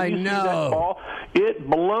results. I know. Ball, it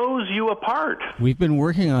blows you apart. We've been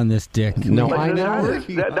working on this, Dick. No, I know.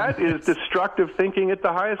 That is destructive thinking at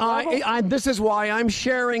the highest level. This is why I'm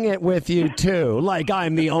sharing it with you, too. Like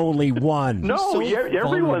I'm the only one. No,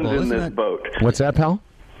 everyone's in this boat. What's that, pal?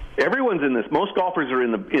 Everyone's in this. Most golfers are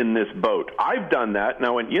in this boat. I've done that.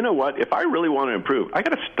 Now, and you know what? If I really want to improve, I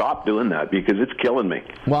got to stop doing that because it's killing me.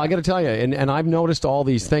 Well, I got to tell you, and I've noticed all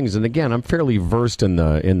these things. And again, I'm fairly versed in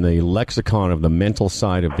the lexicon of the mental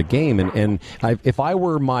side of the game. And if I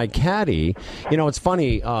were my caddy, it's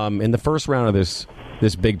funny. In the first round of this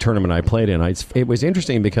big tournament I played in, it was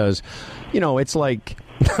interesting because, it's like.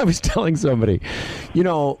 I was telling somebody,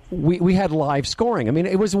 we had live scoring. I mean,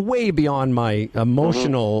 it was way beyond my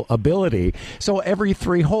emotional ability. So every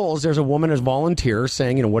 3 holes, there's a woman as volunteer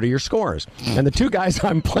saying, what are your scores? And the two guys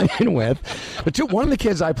I'm playing with, one of the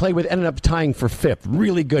kids I played with ended up tying for 5th.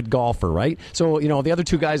 Really good golfer, right? So, the other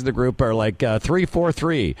 2 guys in the group are like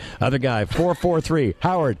 3-4-3. Other guy, 4-4-3.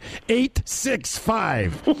 Howard,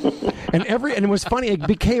 8-6-5. And it was funny. It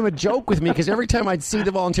became a joke with me because every time I'd see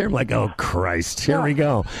the volunteer, I'm like, oh, Christ, here we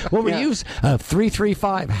go. What were you?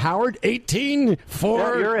 3-3-5. Howard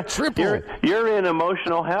 18-4 triple. You're in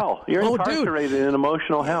emotional hell. You're incarcerated in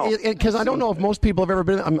emotional hell. Because I don't know if most people have ever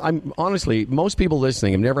been. I'm honestly, most people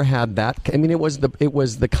listening have never had that. I mean, it was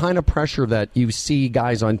the kind of pressure that you see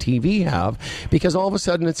guys on TV have. Because all of a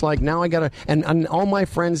sudden it's like now I gotta. And all my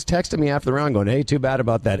friends texted me after the round going, "Hey, too bad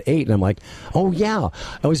about that 8." And I'm like, "Oh yeah,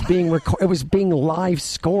 it was being live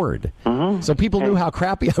scored." Mm-hmm. So people knew how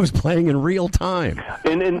crappy I was playing in real time.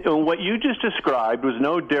 And what you just described was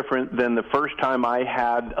no different than the first time I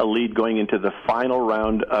had a lead going into the final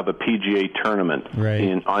round of a PGA tournament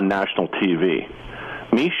on national TV.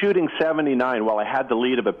 Me shooting 79 while I had the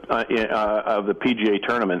lead of the PGA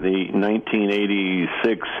tournament, the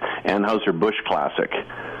 1986 Anheuser-Busch Classic,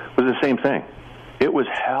 was the same thing. It was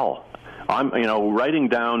hell. I'm, writing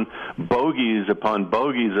down bogeys upon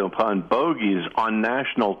bogeys upon bogeys on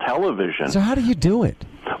national television. So how do you do it?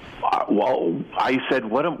 Well, I said,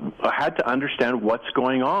 I had to understand what's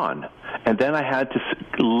going on, and then I had to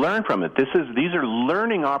learn from it. These are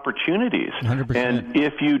learning opportunities. 100%. And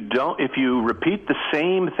if you repeat the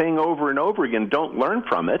same thing over and over again, don't learn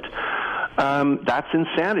from it. That's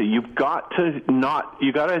insanity. You've got to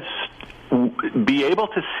be able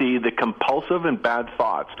to see the compulsive and bad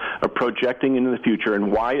thoughts of projecting into the future and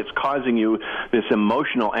why it's causing you this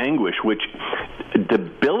emotional anguish, which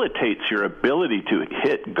debilitates your ability to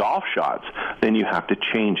hit golf shots. Then you have to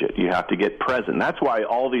change it. You have to get present. That's why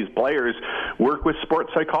all these players work with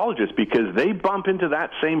sports psychologists, because they bump into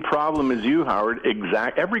that same problem as you, Howard.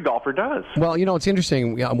 Every golfer does. Well, it's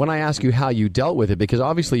interesting when I ask you how you dealt with it, because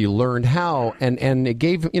obviously you learned how, and it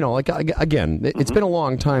gave, again, it's been a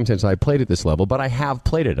long time since I played at this level, but I have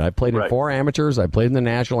played it. I played in 4 amateurs. I played in the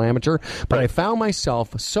national amateur, but I found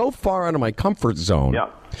myself so far out of my comfort zone. Yeah.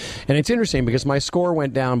 And it's interesting because my score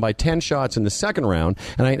went down by 10 shots in the second round,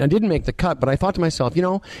 and I didn't make the cut, but I thought to myself,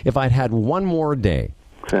 if I'd had one more day,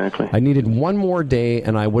 exactly. I needed one more day,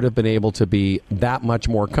 and I would have been able to be that much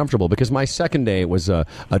more comfortable, because my second day was a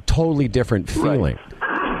totally different feeling. Right.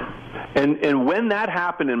 And when that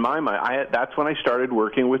happened in my mind, that's when I started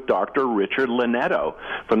working with Dr. Richard Linetto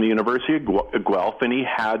from the University of Guelph, and he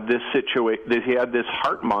had this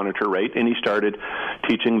heart monitor, right? And he started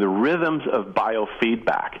teaching the rhythms of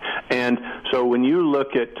biofeedback. And so when you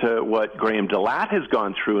look at what Graham DeLatte has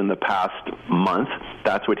gone through in the past month,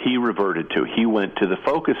 that's what he reverted to. He went to the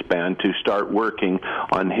Focus Band to start working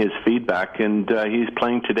on his feedback, and he's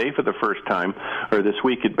playing today for the first time, or this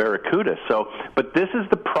week at Barracuda. But this is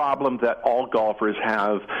the problem that all golfers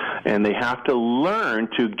have, and they have to learn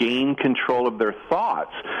to gain control of their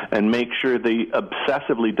thoughts and make sure they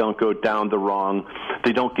obsessively don't go down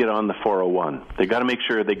they don't get on the 401. They got to make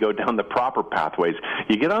sure they go down the proper pathways.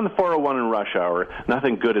 You get on the 401 in rush hour,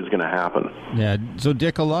 nothing good is going to happen. Yeah. So,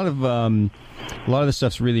 Dick, a lot of the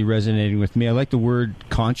stuff's really resonating with me. I like the word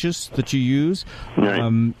conscious that you use. Right.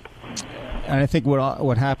 And I think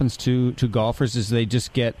what happens to golfers is they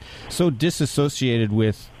just get so disassociated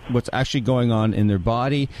with what's actually going on in their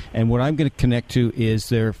body, and what I'm going to connect to is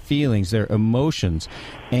their feelings, their emotions.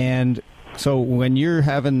 And so when you're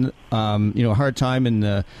having a hard time in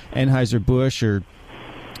the Anheuser-Busch, or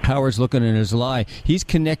Howard's looking in his lie, he's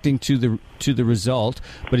connecting to the result,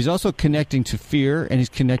 but he's also connecting to fear, and he's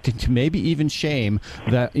connecting to maybe even shame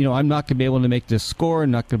that, I'm not going to be able to make this score,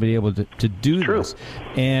 I'm not going to be able to do this.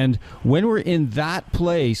 And when we're in that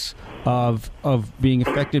place of being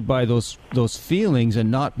affected by those feelings and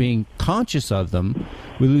not being conscious of them,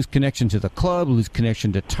 we lose connection to the club, lose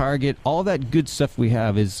connection to target. All that good stuff we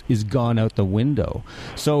have is gone out the window.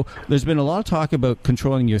 So there's been a lot of talk about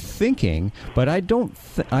controlling your thinking, but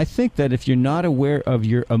I think that if you're not aware of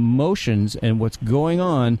your emotions and what's going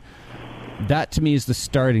on, that to me is the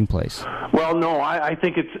starting place. Well, no, I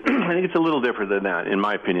think it's a little different than that, in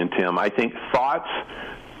my opinion, Tim. I think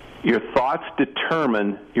your thoughts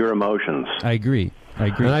determine your emotions. I agree.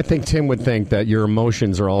 And I think Tim would think that your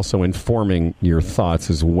emotions are also informing your thoughts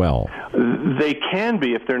as well. They can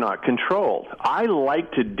be if they're not controlled. I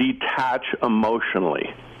like to detach emotionally,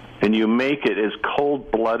 and you make it as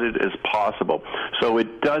cold-blooded as possible. So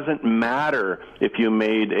it doesn't matter if you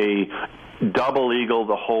made a double eagle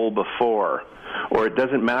the hole before, or it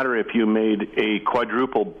doesn't matter if you made a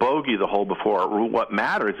quadruple bogey the hole before. What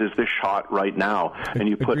matters is the shot right now, and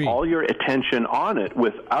you put all your attention on it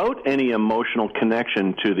without any emotional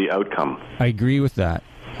connection to the outcome. I agree with that.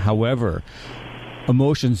 However,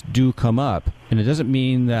 emotions do come up, and it doesn't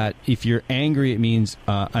mean that if you're angry, it means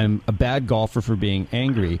I'm a bad golfer for being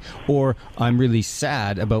angry, or I'm really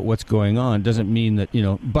sad about what's going on. It doesn't mean that,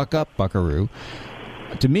 buck up, buckaroo.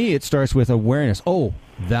 To me, it starts with awareness. Oh,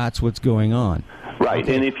 that's what's going on. Right,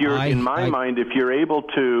 okay. And if you're, in my mind, if you're able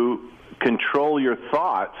to control your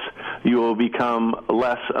thoughts, you will become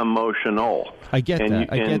less emotional. I get that.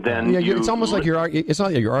 It's almost like it's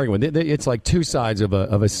not like you're arguing. It's like two sides of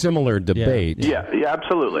a similar debate. Yeah,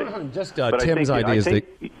 absolutely. Just Tim's ideas.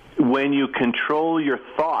 When you control your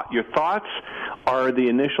thoughts are the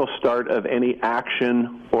initial start of any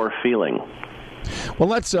action or feeling. Well,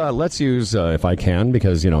 let's use, if I can,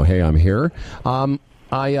 because, hey, I'm here.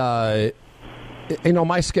 My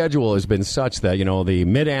schedule has been such that, the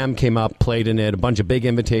Mid-Am came up, played in it, a bunch of big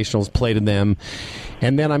invitationals, played in them.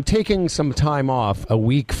 And then I'm taking some time off a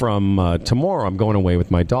week from tomorrow. I'm going away with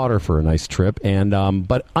my daughter for a nice trip. And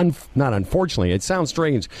but not unfortunately, it sounds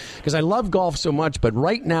strange because I love golf so much, but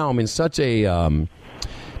right now I'm in such a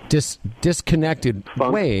disconnected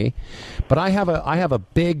way. But I have a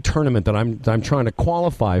big tournament that I'm trying to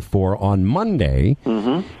qualify for on Monday.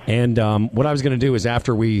 Mm-hmm. And what I was going to do is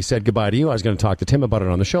after we said goodbye to you, I was going to talk to Tim about it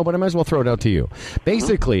on the show, but I might as well throw it out to you.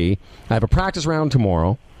 Basically, I have a practice round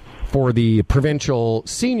tomorrow for the provincial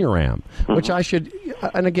senior am, which I should,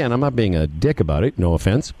 and again, I'm not being a dick about it, no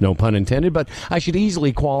offense, no pun intended, but I should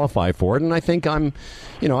easily qualify for it, and I think I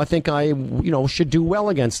should do well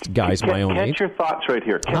against guys my own age. Catch your thoughts right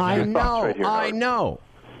here. I know.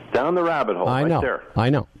 Down the rabbit hole, I know. Right there. I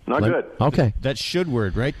know. Not good. Okay. That should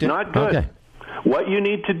word, right? Not good. Okay. What you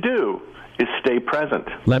need to do is stay present.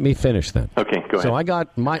 Let me finish then. Okay, go ahead. So I got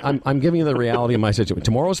I'm giving you the reality of my situation.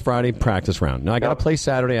 Tomorrow's Friday, practice round. Now I got to play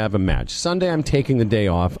Saturday. I have a match. Sunday, I'm taking the day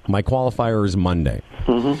off. My qualifier is Monday.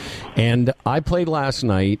 Mm-hmm. And I played last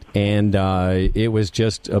night, and it was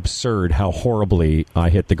just absurd how horribly I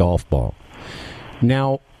hit the golf ball.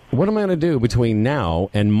 Now, what am I going to do between now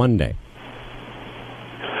and Monday?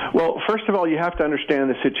 Well, first of all, you have to understand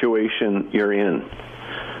the situation you're in.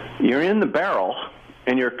 You're in the barrel,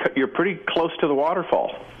 and you're pretty close to the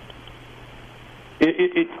waterfall.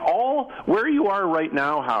 It all where you are right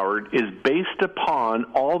now, Howard, is based upon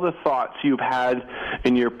all the thoughts you've had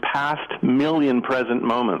in your past million present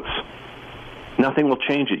moments. Nothing will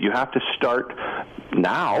change it. You have to start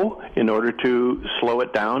now in order to slow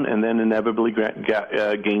it down and then inevitably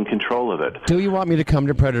gain control of it. Do you want me to come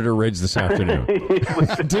to Predator Ridge this afternoon?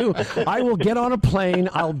 I will get on a plane.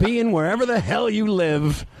 I'll be in wherever the hell you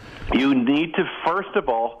live. You need to, first of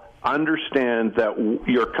all, understand that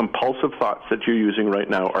your compulsive thoughts that you're using right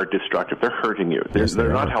now are destructive. They're hurting you.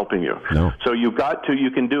 They're not helping you. No. So you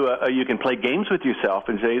can play games with yourself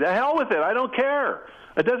and say, the hell with it, I don't care.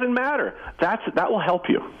 It doesn't matter. That will help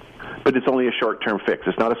you. But it's only a short-term fix.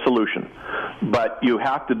 It's not a solution. But you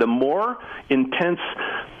have to, the more intense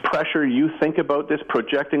pressure you think about this,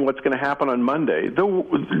 projecting what's going to happen on Monday,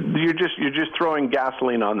 you're just throwing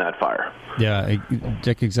gasoline on that fire. Yeah,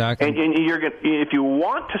 Dick, exactly. And if you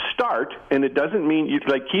want to start, and it doesn't mean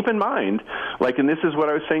keep in mind, and this is what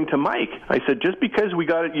I was saying to Mike. I said, just because you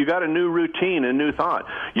got a new routine, a new thought,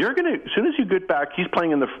 you're gonna, as soon as you get back, he's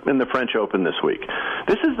playing in the French Open this week.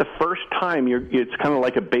 This is the first time it's kind of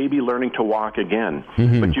like a baby learning to walk again.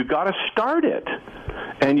 Mm-hmm. But you got to start it,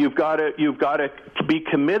 and you've got to be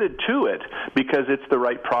committed to it because it's the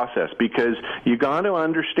right process. Because you got to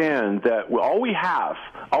understand that all we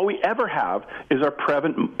ever have is our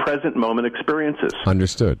present moment experiences.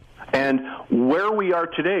 Understood. And where we are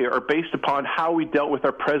today are based upon how we dealt with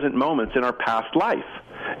our present moments in our past life.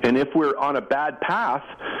 And if we're on a bad path,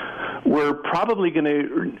 we're probably going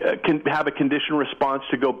to have a conditioned response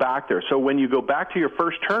to go back there. So when you go back to your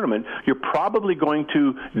first tournament, you're probably going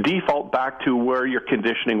to default back to where your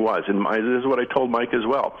conditioning was. And this is what I told Mike as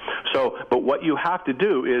well. But what you have to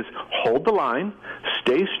do is hold the line,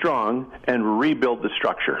 stay strong, and rebuild the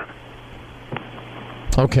structure.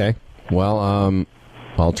 Okay. Well,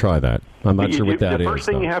 I'll try that. I'm not sure what that is. The first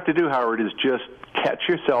thing you have to do, Howard, is just catch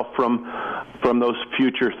yourself from those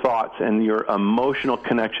future thoughts and your emotional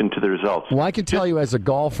connection to the results. Well, I can tell you as a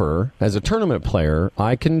golfer, as a tournament player,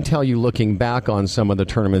 I can tell you looking back on some of the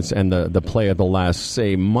tournaments and the play of the last,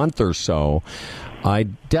 say, month or so, I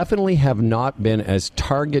definitely have not been as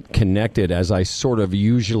target connected as I sort of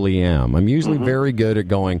usually am. I'm usually very good at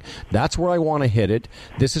going, that's where I want to hit it.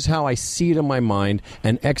 This is how I see it in my mind,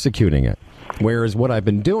 and executing it. Whereas what I've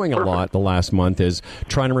been doing a lot the last month is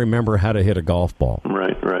trying to remember how to hit a golf ball. Right.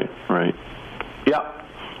 Yeah.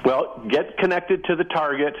 Well, get connected to the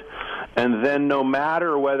target, and then no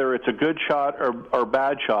matter whether it's a good shot or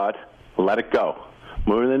bad shot, let it go.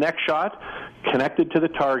 Move to the next shot, connected to the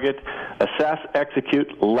target, assess,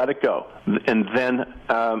 execute, let it go. And then,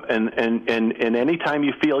 and any time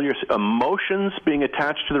you feel your emotions being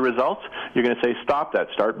attached to the results, you're going to say, stop that.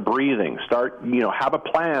 Start breathing. Start, have a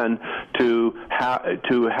plan to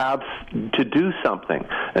do something.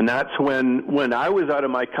 And that's when I was out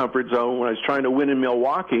of my comfort zone, when I was trying to win in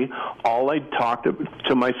Milwaukee, all I talked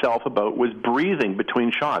to myself about was breathing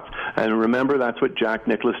between shots. And remember, that's what Jack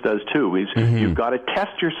Nicklaus does too. You've got to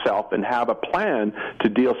test yourself and have a plan to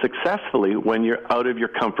deal successfully when you're out of your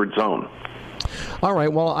comfort zone. All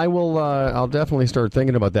right. Well, I will. I'll definitely start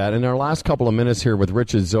thinking about that. In our last couple of minutes here with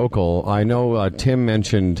Richard Zokol, I know Tim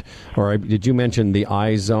mentioned, or did you mention the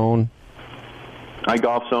iZone?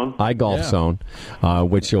 iGolf Zone. iGolf Zone,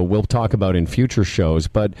 which we'll talk about in future shows.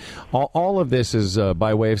 But all of this is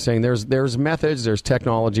by way of saying there's methods, there's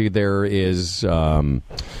technology, there is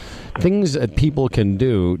things that people can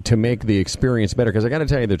do to make the experience better. Because I got to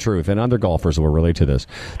tell you the truth, and other golfers will relate to this.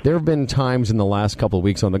 There have been times in the last couple of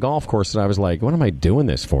weeks on the golf course that I was like, what am I doing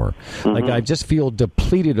this for? Like, I just feel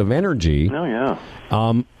depleted of energy. Oh,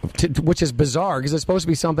 yeah. Which is bizarre, because it's supposed to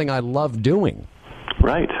be something I love doing.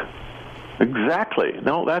 Right. Exactly.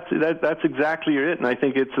 No, that's exactly it. And I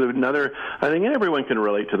think it's another. I think everyone can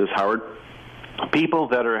relate to this, Howard. People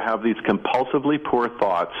that have these compulsively poor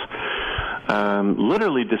thoughts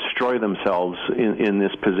literally destroy themselves in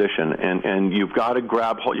this position. And you've got to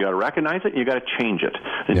grab hold. You got to recognize it. And you got to change it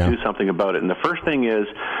and do something about it. And the first thing is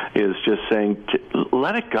just saying,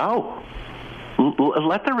 let it go.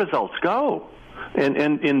 Let the results go.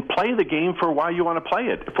 And play the game for why you want to play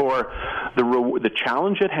it, for the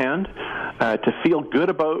challenge at hand, to feel good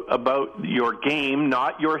about your game,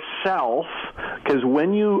 not yourself. Because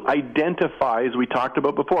when you identify, as we talked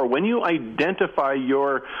about before, when you identify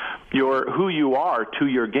your who you are to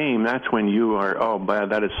your game, that's when you are, oh, man,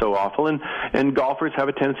 that is so awful. And golfers have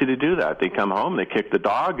a tendency to do that. They come home, they kick the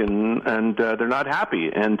dog, and they're not happy.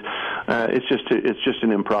 And it's just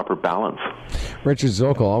an improper balance. Richard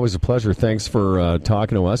Zokol, always a pleasure. Thanks for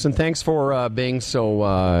talking to us, and thanks for being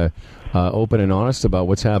so open and honest about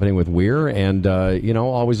what's happening with Weir. And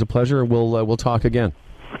always a pleasure. We'll talk again.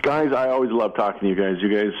 Guys, I always love talking to you guys. You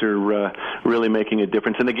guys are really making a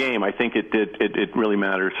difference in the game. I think it really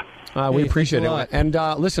matters. We appreciate it. And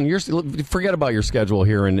listen, forget about your schedule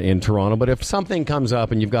here in Toronto, but if something comes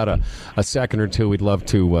up and you've got a second or two, we'd love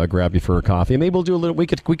to grab you for a coffee. Maybe we'll do a little. We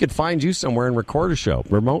could find you somewhere and record a show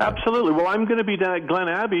remotely. Absolutely. Well, I'm going to be down at Glen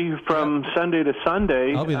Abbey from Sunday to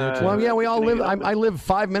Sunday. I'll be there too. Well, yeah, we all live. I live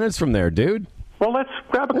 5 minutes from there, dude. Well, let's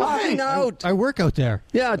grab a coffee. Hang out. I work out there.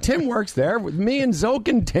 Yeah, Tim works there with me and Zoke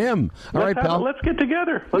and Tim. All right, pal. Let's get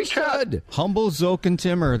together. We should. Humble Zoke and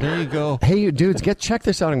Timmer. There you go. Hey, you dudes, check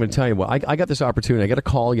this out. I'm going to tell you what. I got this opportunity. I got a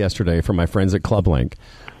call yesterday from my friends at Club Link.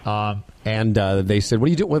 And they said, what are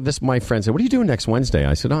you doing? Well, my friend said, what are you doing next Wednesday?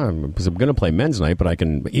 I said, I'm going to play men's night, but I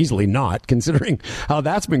can easily not, considering how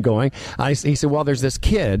that's been going. He said, well, there's this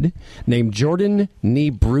kid named Jordan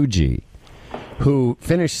Nibrugi who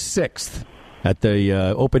finished 6th at the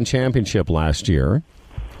Open Championship last year.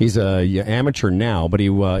 He's a amateur now, but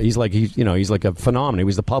he's like a phenomenon. He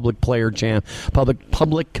was the public player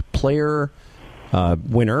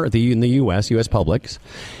winner in the U.S. Publics,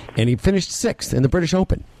 and he finished 6th in the British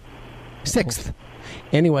Open. 6th.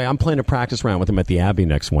 Anyway, I'm playing a practice round with him at the Abbey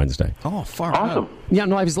next Wednesday. Oh, far awesome. out. Yeah,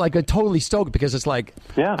 no, I was like totally stoked because it's like,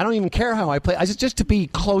 I don't even care how I play. Just to be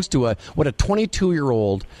close to a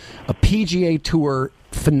 22-year-old, a PGA Tour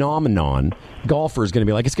phenomenon golfer is going to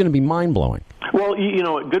be like. It's going to be mind-blowing. Well,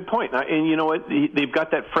 good point. And you know what? They've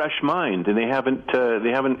got that fresh mind, and they haven't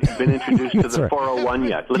been introduced to the 401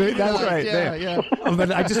 yet. That's right. Yeah.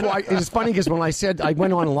 But it's funny because when I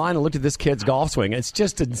went online and looked at this kid's golf swing, it's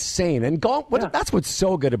just insane. And golf, that's what's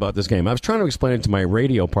so good about this game. I was trying to explain it to my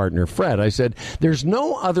radio partner, Fred. I said, there's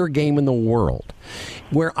no other game in the world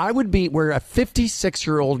where a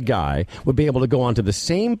 56-year-old guy would be able to go onto the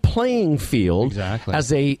same playing field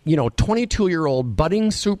as a 22-year-old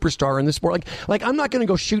budding superstar in the sport. Like I'm not going to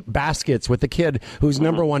go shoot baskets with the kid who's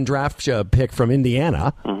number one draft pick from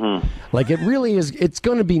Indiana. Mm-hmm. Like it really is. It's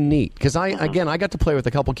going to be neat because I got to play with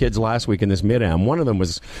a couple kids last week in this mid-am. One of them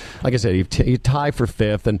was, like I said, he tied for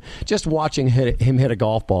 5th, and just watching him hit a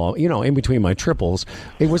golf ball, in between my triples,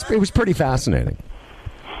 it was pretty fascinating.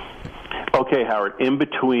 Okay, Howard, in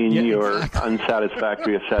between your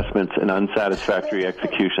unsatisfactory assessments and unsatisfactory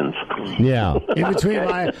executions. Yeah, in between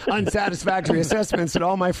my unsatisfactory assessments that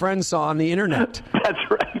all my friends saw on the internet. That's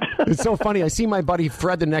right. It's so funny. I see my buddy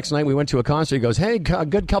Fred the next night. We went to a concert. He goes, hey, a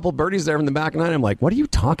good couple birdies there in the back of the night. I'm like, what are you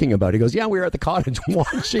talking about? He goes, yeah, we were at the cottage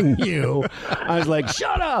watching you. I was like,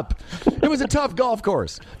 shut up. It was a tough golf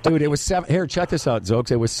course. Dude, it was here, check this out,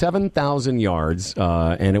 Zokes. It was 7,000 yards,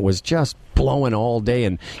 and it was just blowing all day.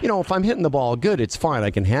 And, if I'm hitting the ball good, it's fine.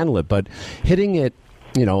 I can handle it. But hitting it,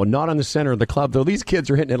 not on the center of the club, though. These kids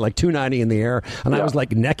are hitting it like 290 in the air, and I was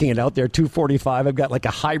like necking it out there 245. I've got like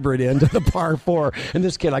a hybrid into the par 4, and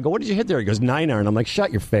this kid, I go, what did you hit there? He goes, 9-iron. I'm like,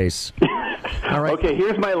 shut your face. All right. Okay,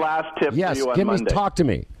 here's my last tip for you on Monday. Talk to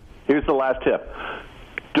me. Here's the last tip.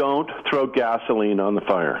 Don't throw gasoline on the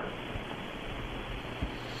fire.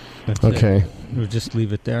 That's okay. It. We'll just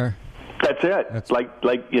leave it there. That's it.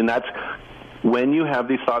 And that's when you have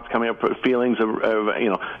these thoughts coming up, feelings of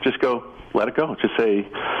just go. Let it go. Just say,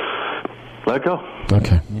 let it go.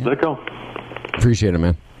 Okay. Yeah. Let it go. Appreciate it,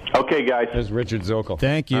 man. Okay, guys. There's Richard Zokol.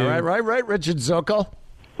 Thank you. All right, Richard Zokol.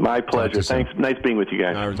 My pleasure. Thanks. Nice being with you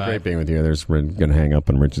guys. It was great being with you. We're going to hang up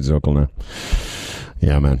on Richard Zokol now.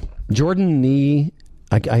 Yeah, man. Jordan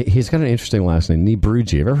he's got an interesting last name,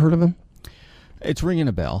 Nibrugi. Ever heard of him? It's ringing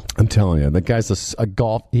a bell. I'm telling you, the guy's a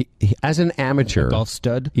golf. He, as an amateur, golf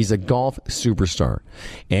stud. He's a golf superstar,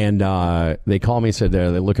 and they called me and said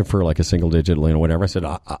they're looking for like a single digit, whatever. I said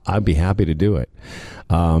I'd be happy to do it.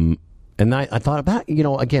 And I thought about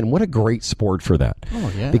again, what a great sport for that.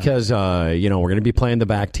 Oh yeah. Because we're going to be playing the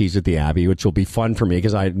back tees at the Abbey, which will be fun for me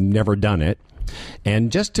because I've never done it.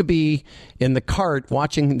 And just to be in the cart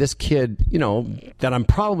watching this kid,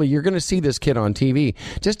 that you're going to see this kid on TV,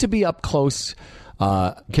 just to be up close.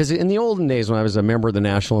 Because in the olden days, when I was a member of the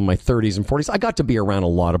National in my 30s and 40s, I got to be around a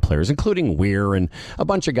lot of players, including Weir and a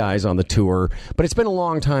bunch of guys on the tour. But it's been a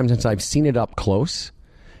long time since I've seen it up close.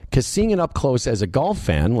 Because seeing it up close as a golf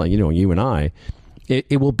fan, like, you and I,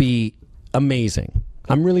 it will be amazing.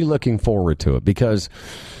 I'm really looking forward to it because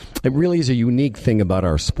it really is a unique thing about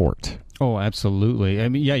our sport. Oh, absolutely. I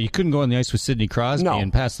mean, you couldn't go on the ice with Sidney Crosby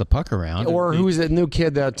and pass the puck around. Or who's that new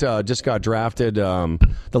kid that just got drafted, the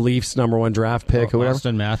Leafs #1 draft pick, or whatever?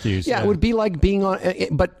 Austin Matthews. Yeah, it would be like being on.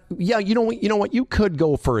 But you know what? You could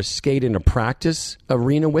go for a skate in a practice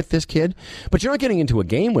arena with this kid, but you're not getting into a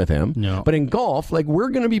game with him. No. But in golf, like we're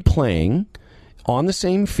going to be playing on the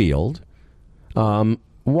same field, playing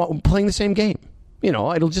the same game.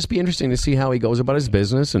 it'll just be interesting to see how he goes about his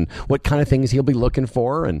business and what kind of things he'll be looking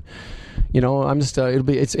for. And, I'm just,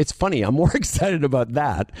 it's funny. I'm more excited about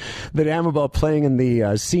that than I am about playing in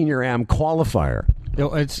the Senior Am qualifier.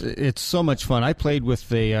 It's so much fun. I played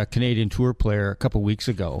with a Canadian Tour player a couple weeks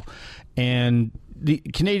ago, and the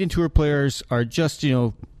Canadian Tour players are just,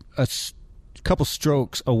 a couple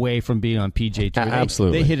strokes away from being on PGA Tour.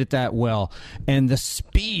 Absolutely. They hit it that well. And the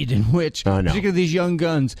speed in which, particularly these young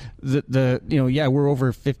guns, we're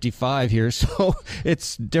over 55 here, so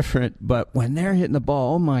it's different. But when they're hitting the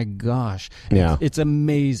ball, oh my gosh. It's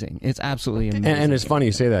amazing. It's absolutely amazing. And it's funny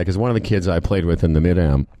you say that, because one of the kids I played with in the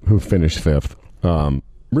Mid-Am, who finished 5th,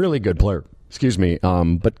 really good player,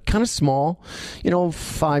 but kind of small, 5,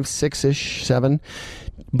 6-ish, 7.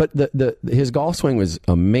 But his golf swing was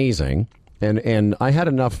amazing. And I had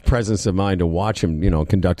enough presence of mind to watch him,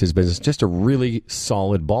 conduct his business. Just a really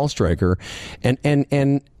solid ball striker.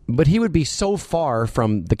 But he would be so far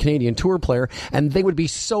from the Canadian Tour player, and they would be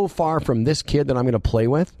so far from this kid that I'm going to play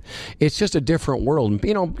with. It's just a different world.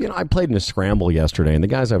 I played in a scramble yesterday, and the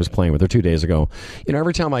guys I was playing with, or 2 days ago,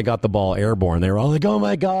 every time I got the ball airborne, they were all like, "Oh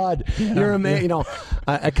my God, you're amazing!"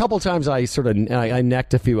 A couple times I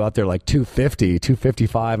necked a few out there like 250,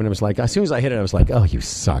 255, and it was like, as soon as I hit it, I was like, "Oh, you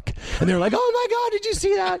suck!" And they were like, "Oh my God, did you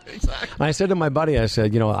see that?" Exactly. And I said to my buddy, I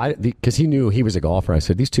said, because he knew he was a golfer, I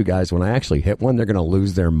said, "These two guys, when I actually hit one, they're going to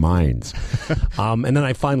lose their minds." And then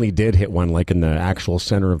I finally did hit one like in the actual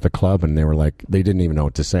center of the club, and they were like, they didn't even know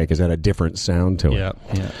what to say because it had a different sound to it. Yeah,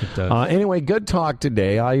 it does. Anyway, good talk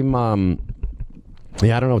today. I don't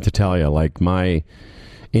know what to tell you. Like, my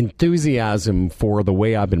enthusiasm for the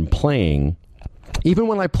way I've been playing, even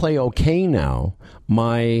when I play okay now,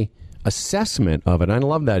 my assessment of it, and I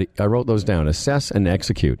love that I wrote those down, assess and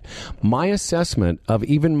execute. My assessment of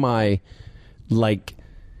even my,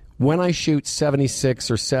 when I shoot 76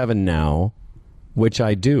 or 7 now, which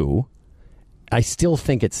I do, I still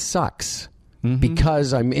think it sucks. Mm-hmm.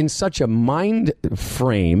 Because I'm in such a mind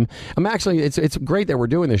frame. I'm actually, it's great that we're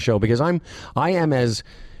doing this show, because I am as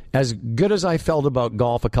good as I felt about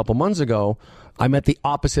golf a couple months ago. I'm at the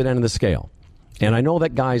opposite end of the scale. And I know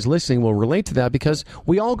that guys listening will relate to that, because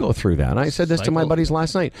we all go through that. And I said this to my buddies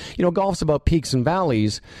last night. Golf's about peaks and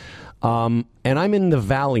valleys, and I'm in the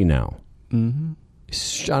valley now. Mm-hmm.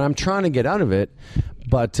 And I'm trying to get out of it,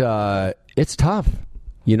 but it's tough.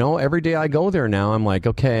 Every day I go there now, I'm like,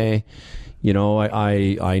 okay,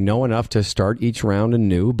 I know enough to start each round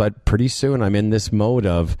anew, but pretty soon I'm in this mode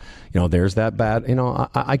of, there's that bad,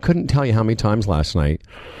 I couldn't tell you how many times last night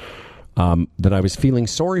that I was feeling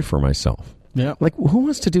sorry for myself. Yeah. Like, who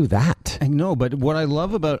wants to do that? I know, but what I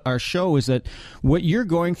love about our show is that what you're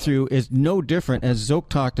going through is no different, as Zoke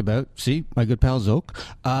talked about. See, my good pal Zoke.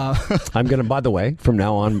 I'm going to, by the way, from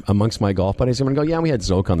now on, amongst my golf buddies, I'm going to go, yeah, we had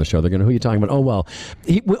Zoke on the show. They're going to, who are you talking about? Oh, well,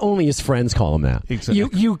 only his friends call him that. Exactly.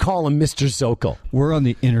 You call him Mr. Zokel. We're on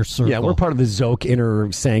the inner circle. Yeah, we're part of the Zoke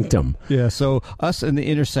inner sanctum. Yeah, so us in the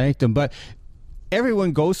inner sanctum, but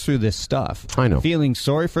everyone goes through this stuff. I know. Feeling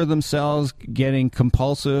sorry for themselves, getting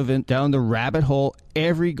compulsive and down the rabbit hole.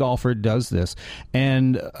 Every golfer does this.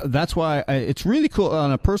 And that's why it's really cool,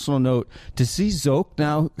 on a personal note, to see Zoke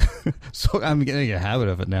now. So I'm getting a habit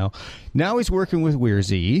of it now. Now he's working with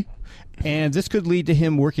Weirzy. And this could lead to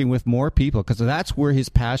him working with more people, because that's where his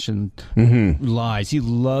passion lies. He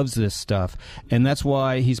loves this stuff. And that's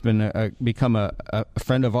why he's been become a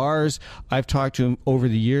friend of ours. I've talked to him over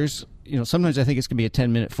the years. Sometimes I think it's going to be a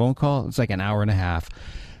 10-minute phone call. It's like an hour and a half,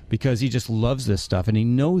 because he just loves this stuff and he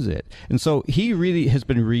knows it. And so he really has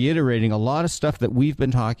been reiterating a lot of stuff that we've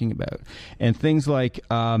been talking about, and things like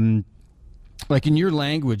in your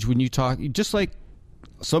language, when you talk, just like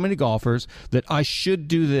so many golfers, that I should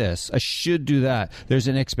do this, I should do that. There's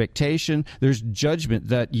an expectation, there's judgment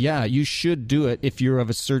that, yeah, you should do it if you're of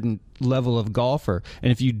a certain level of golfer.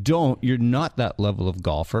 And if you don't, you're not that level of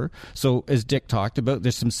golfer. So as Dick talked about,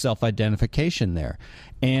 there's some self-identification there.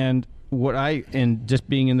 And just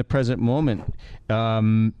being in the present moment,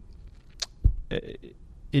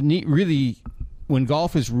 really, when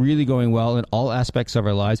golf is really going well in all aspects of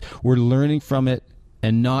our lives, we're learning from it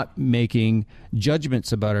and not making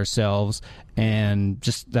judgments about ourselves, and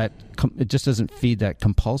just that it just doesn't feed that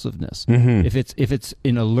compulsiveness. Mm-hmm. If it's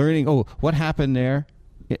in a learning, what happened there?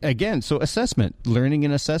 Again, so learning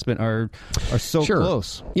and assessment are so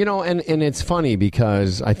close. And it's funny,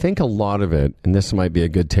 because I think a lot of it, and this might be a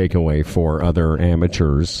good takeaway for other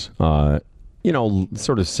amateurs,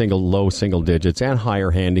 sort of low single digits and higher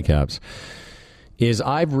handicaps, is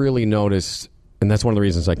I've really noticed. And that's one of the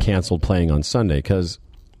reasons I canceled playing on Sunday, because,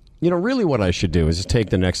 really what I should do is just take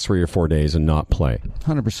the next 3 or 4 days and not play.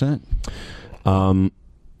 100%.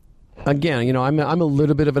 again, you know, I'm a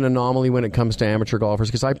little bit of an anomaly when it comes to amateur golfers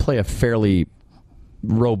because I play a fairly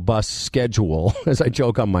robust schedule. As I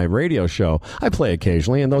joke on my radio show, I play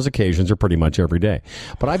occasionally, and those occasions are pretty much every day.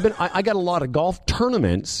 But I got a lot of golf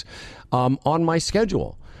tournaments on my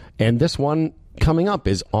schedule, and this one coming up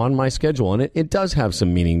is on my schedule, and it does have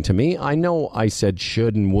some meaning to me. I know I said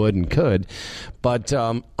should and would and could, but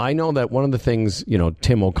I know that one of the things, you know,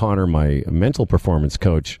 Tim O'Connor, my mental performance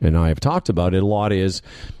coach, and I have talked about it a lot is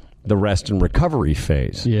the rest and recovery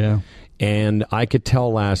phase. Yeah. And I could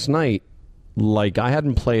tell last night, like, I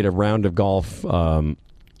hadn't played a round of golf on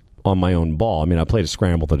my own ball. I mean, I played a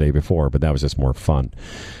scramble the day before, but that was just more fun,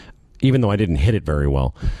 even though I didn't hit it very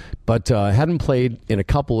well. But I hadn't played in a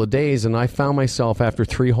couple of days, and I found myself after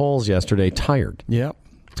 3 holes yesterday tired. Yeah.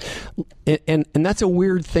 And that's a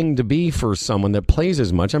weird thing to be for someone that plays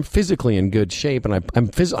as much. I'm physically in good shape, and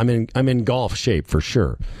I'm in golf shape for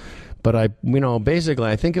sure. But basically,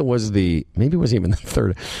 I think it was maybe it was even the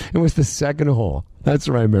third. It was the second hole. That's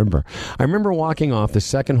what I remember. I remember walking off the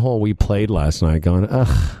second hole we played last night going,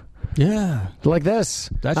 ugh. Yeah. Like this.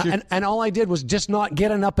 And all I did was just not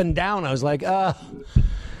getting up and down. I was like,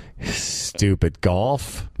 stupid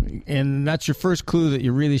golf. And that's your first clue that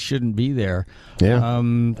you really shouldn't be there. Yeah.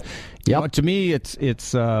 You know, to me,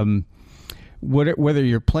 it's whether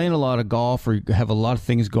you're playing a lot of golf or you have a lot of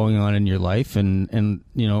things going on in your life, and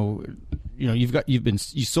you know you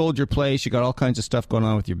sold your place, you got all kinds of stuff going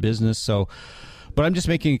on with your business. So, but I'm just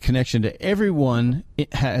making a connection to everyone.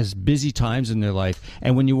 It has busy times in their life,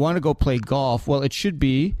 and when you want to go play golf, well, it should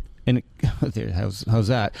be. And how's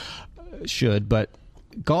that? But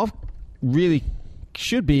golf really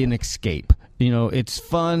should be an escape. You know, it's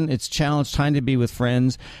fun, it's challenge, time to be with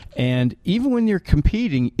friends. And even when you're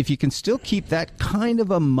competing, if you can still keep that kind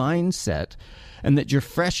of a mindset and that you're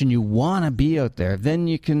fresh and you want to be out there, then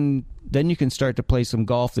you can start to play some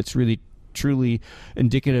golf that's really, truly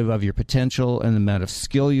indicative of your potential and the amount of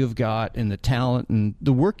skill you've got and the talent and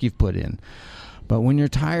the work you've put in. But when you're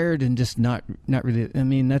tired and just not really, I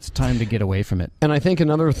mean, that's time to get away from it. And I think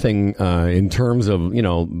another thing in terms of, you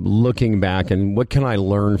know, looking back and what can I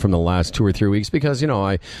learn from the last 2 or 3 weeks? Because, you know,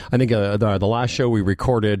 I think the last show we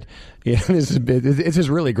recorded, it's just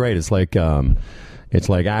really great. It's like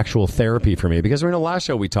actual therapy for me. Because in the last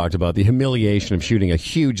show we talked about the humiliation of shooting a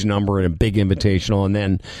huge number in a big invitational. And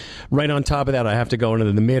then right on top of that, I have to go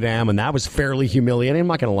into the mid-am. And that was fairly humiliating. I'm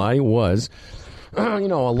not going to lie, it was. You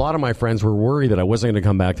know, a lot of my friends were worried that I wasn't going to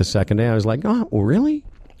come back the second day. I was like, oh, really?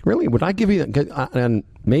 Really? Would I give you that? And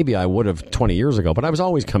maybe I would have 20 years ago, but I was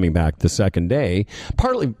always coming back the second day,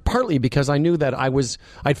 partly because I knew that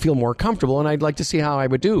I'd feel more comfortable and I'd like to see how I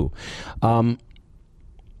would do. But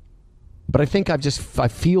I think I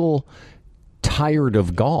feel tired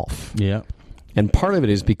of golf. Yeah. And part of it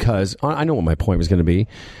is because I know what my point was going to be.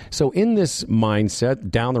 So in this mindset,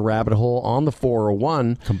 down the rabbit hole on the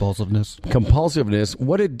 401, compulsiveness,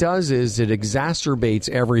 what it does is it exacerbates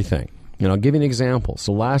everything. And I'll give you an example.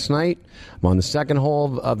 So last night, I'm on the second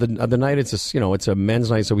hole of the night. It's a men's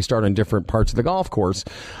night, so we start on different parts of the golf course.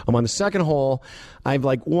 I'm on the second hole. I have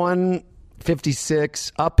like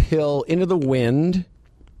 156 uphill into the wind.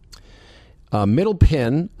 Middle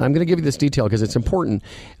pin. I'm going to give you this detail because it's important.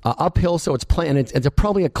 Uphill, so it's playing. It's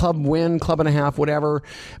probably a club and a half, whatever.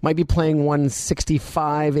 Might be playing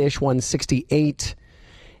 165-ish, 168.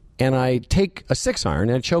 And I take a 6-iron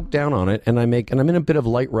and I choke down on it, and I'm in a bit of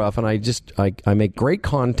light rough, and I make great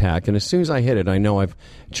contact. And as soon as I hit it, I know I've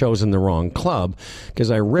chosen the wrong club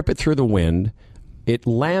because I rip it through the wind. It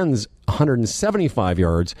lands 175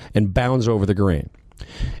 yards and bounds over the green.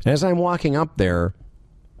 And as I'm walking up there,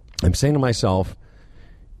 I'm saying to myself,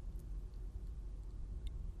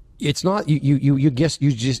 it's not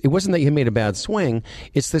it wasn't that you made a bad swing.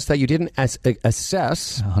 It's this that you didn't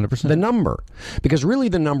assess 100%. The number, because really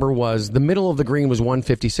the number was the middle of the green was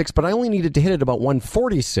 156, but I only needed to hit it about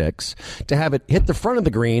 146 to have it hit the front of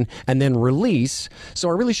the green and then release. So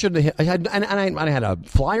I really shouldn't have hit. I had a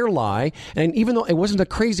flyer lie, and even though it wasn't a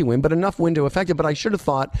crazy wind, but enough wind to affect it. But I should have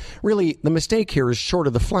thought, really, the mistake here is short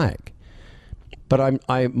of the flag. But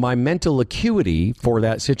my mental acuity for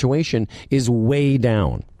that situation is way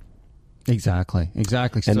down. Exactly. And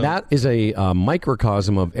that is a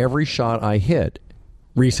microcosm of every shot I hit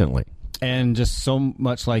recently. And just so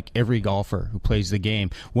much like every golfer who plays the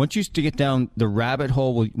game. Once you used to get down the rabbit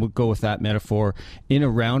hole, we'll go with that metaphor, in a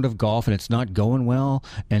round of golf and it's not going well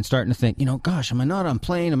and starting to think, gosh, am I not on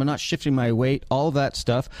plane? Am I not shifting my weight? All that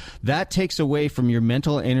stuff. That takes away from your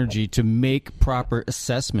mental energy to make proper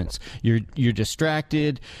assessments. You're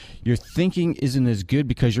distracted. Your thinking isn't as good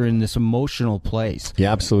because you're in this emotional place.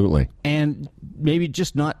 Yeah, absolutely. And maybe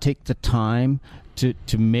just not take the time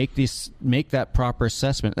to make that proper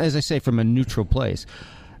assessment, as I say, from a neutral place.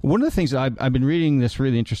 One of the things I've been reading this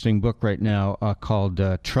really interesting book right now called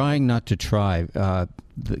 "Trying Not to Try."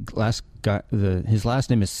 His last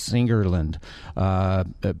name is Singerland,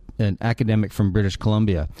 an academic from British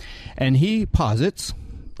Columbia, and he posits,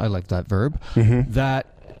 I like that verb, that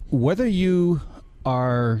whether you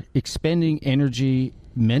are expending energy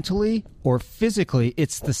mentally or physically,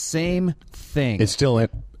 it's the same thing. It's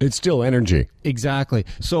still energy. Exactly.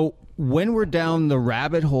 So when we're down the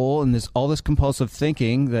rabbit hole and all this compulsive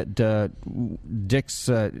thinking that Dick's,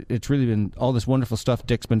 it's really been all this wonderful stuff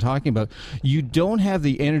Dick's been talking about, you don't have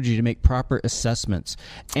the energy to make proper assessments.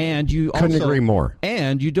 And you couldn't agree more.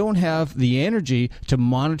 And you don't have the energy to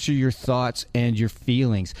monitor your thoughts and your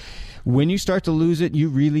feelings. When you start to lose it, you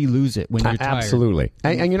really lose it when you're tired. Absolutely.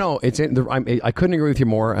 And you know, I couldn't agree with you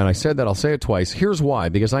more, and I said that, I'll say it twice. Here's why.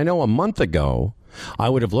 Because I know a month ago, I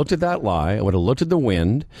would have looked at that lie, I would have looked at the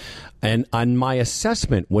wind, and my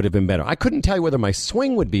assessment would have been better. I couldn't tell you whether my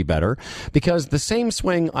swing would be better, because the same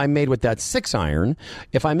swing I made with that 6-iron,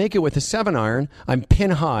 if I make it with a 7-iron, I'm pin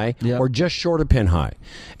high or just short of pin high.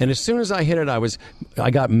 And as soon as I hit it, I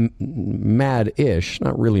got mad-ish,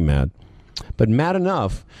 not really mad, but mad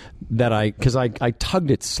enough that because I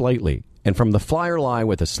tugged it slightly. And from the flyer lie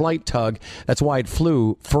with a slight tug, that's why it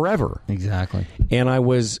flew forever. Exactly. And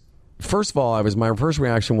first of all, my first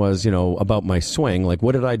reaction was, about my swing, like,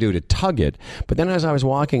 what did I do to tug it? But then as I was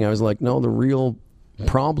walking, I was like, no, the real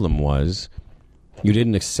problem was you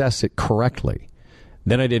didn't assess it correctly.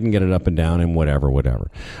 Then I didn't get it up and down and whatever.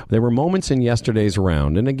 There were moments in yesterday's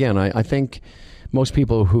round. And again, I think most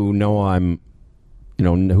people who know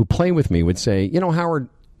who play with me would say, Howard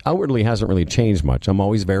outwardly hasn't really changed much. I'm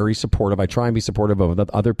always very supportive. I try and be supportive of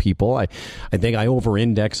other people. I think I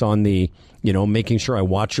over-index on the, making sure I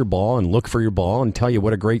watch your ball and look for your ball and tell you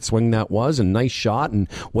what a great swing that was and nice shot and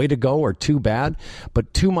way to go or too bad.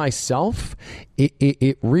 But to myself,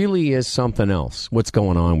 it really is something else, what's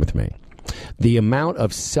going on with me. The amount of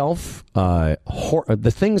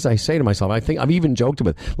the things I say to myself, I think I've even joked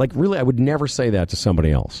about, like, really, I would never say that to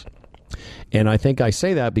somebody else. And I think I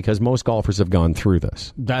say that because most golfers have gone through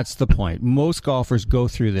this. That's the point. Most golfers go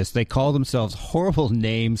through this. They call themselves horrible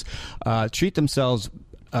names, treat themselves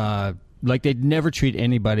like they'd never treat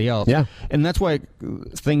anybody else. Yeah. And that's why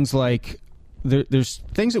things like there's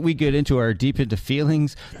things that we get into are deep into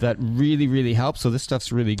feelings that really, really help. So this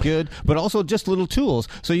stuff's really good. But also just little tools.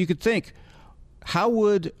 So you could think, how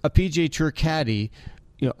would a PGA Tour caddy,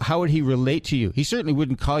 how would he relate to you? He certainly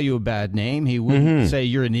wouldn't call you a bad name. He wouldn't say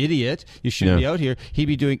you're an idiot. You shouldn't be out here. He'd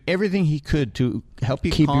be doing everything he could to help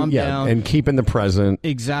you calm down. And keep in the present.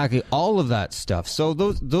 Exactly. All of that stuff. So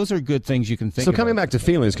those are good things you can think about. So coming back to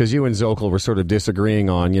feelings, because you and Zokol were sort of disagreeing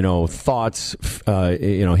on, thoughts.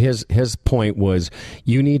 His point was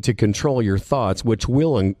you need to control your thoughts, which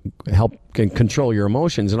will help control your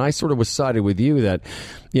emotions. And I sort of was sided with you that,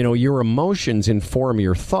 your emotions inform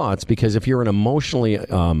your thoughts, because if you're an emotionally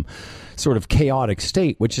sort of chaotic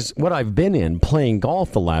state, which is what I've been in playing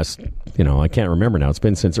golf the last, I can't remember now. It's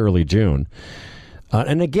been since early June.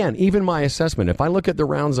 And again, even my assessment, if I look at the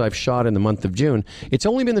rounds I've shot in the month of June, it's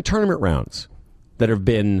only been the tournament rounds that have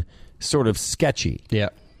been sort of sketchy. Yeah.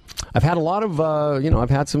 I've had a lot of, I've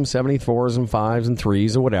had some 74s and 5s and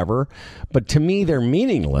 3s or whatever, but to me they're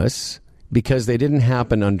meaningless because they didn't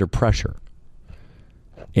happen under pressure.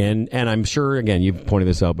 And I'm sure, again, you've pointed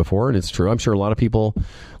this out before, and it's true. I'm sure a lot of people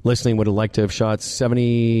listening would have liked to have shot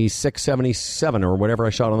 76, 77 or whatever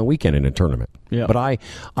I shot on the weekend in a tournament. Yeah. But I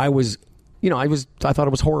thought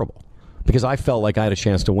it was horrible because I felt like I had a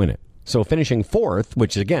chance to win it. So finishing fourth,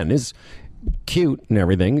 which again is cute and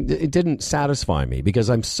everything, it didn't satisfy me because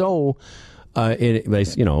I'm so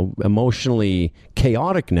emotionally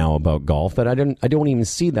chaotic now about golf that I don't even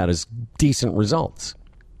see that as decent results.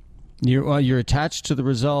 You're attached to the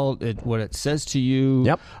result, what it says to you,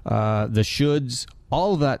 the shoulds,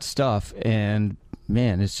 all of that stuff, and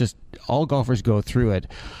man, it's just all golfers go through it.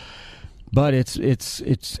 But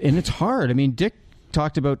it's hard. I mean, Dick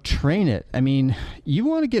talked about train it. I mean, you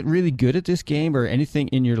want to get really good at this game or anything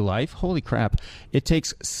in your life, holy crap, it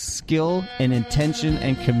takes skill and intention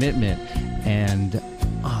and commitment. And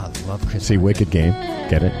I love Chris. See, Wicked Game,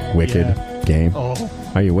 get it? Wicked Game. Oh,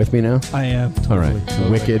 are you with me now? I am. Totally, all right,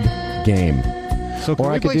 totally. Game. So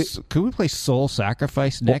can we play Soul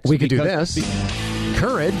Sacrifice next? We could do this.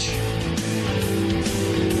 Courage.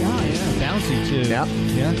 Oh, yeah. Bouncing, too. Yeah.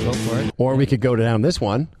 Yeah, go for it. Or we could go down this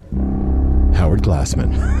one. Howard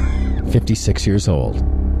Glassman, 56 years old,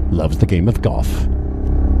 loves the game of golf,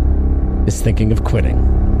 is thinking of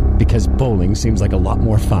quitting because bowling seems like a lot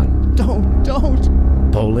more fun. Don't.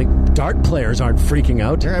 Bowling. Dart players aren't freaking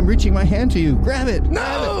out. There, I'm reaching my hand to you. Grab it.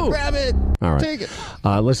 No! Grab it. All right. Take it.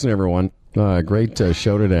 Listen, everyone. Great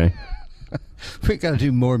show today. We got to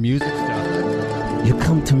do more music stuff. You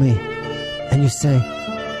come to me and you say,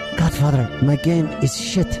 Godfather, my game is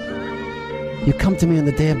shit. You come to me on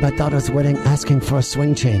the day of my daughter's wedding asking for a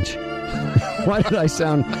swing change. Why did I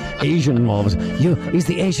sound Asian all of a sudden? He's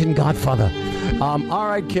the Asian Godfather. All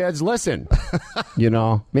right, kids, listen.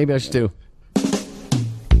 Maybe I should do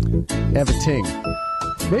Everting.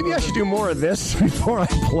 Maybe I should do more of this before I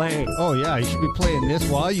play. Oh, yeah, you should be playing this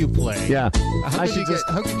while you play. Yeah. How could you get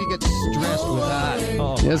stressed with that?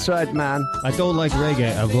 Oh, that's right, man. I don't like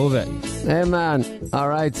reggae. I love it. Hey, man. All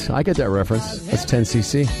right. I get that reference. That's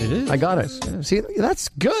 10cc. It is. I got it. Yeah. See, that's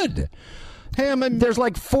good. Hey, there's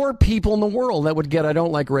like 4 people in the world that would get I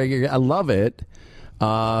don't like reggae. I love it.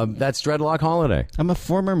 That's Dreadlock Holiday. I'm a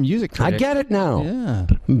former music critic. I get it now. Yeah.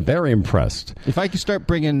 I'm very impressed. If I could start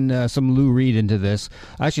bringing some Lou Reed into this,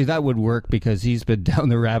 actually that would work because he's been down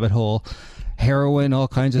the rabbit hole. Heroin, all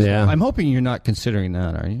kinds of stuff. I'm hoping you're not considering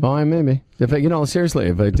that, are you? Oh, maybe. Seriously,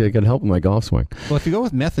 if I could help with my golf swing. Well, if you go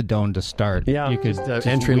with methadone to start, you could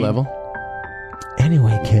entry level.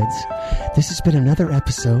 Anyway, kids, this has been another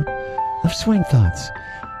episode of Swing Thoughts.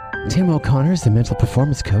 Tim O'Connor is the mental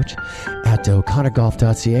performance coach at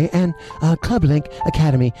o'connorgolf.ca and Club Link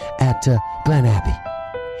Academy at Glen Abbey.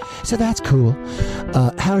 So that's cool.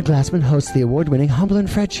 Howard Glassman hosts the award-winning Humble and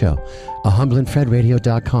Fred Show,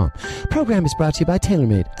 humbleandfredradio.com. Program is brought to you by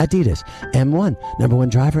TaylorMade, Adidas, M1, #1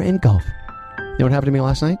 driver in golf. You know what happened to me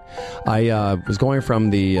last night? I was going from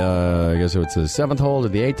the, I guess it's the 7th hole to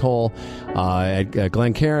the 8th hole at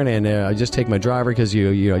Glencairn, and I just take my driver because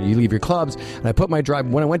you leave your clubs. And I put my driver,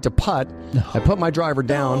 when I went to putt, I put my driver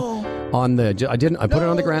down on the, I put it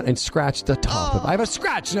on the ground and scratched the top. I have a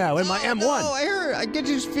scratch now in my M1. Oh, I heard. I could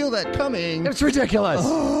just feel that coming. It's ridiculous.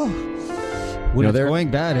 When it's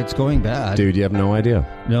going bad, it's going bad. Dude, you have no idea.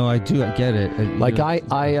 No, I do. I get it.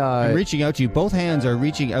 I'm reaching out to you. Both hands are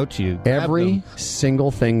reaching out to you. Every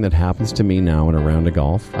single thing that happens to me now in a round of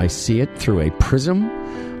golf, I see it through a prism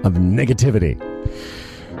of negativity.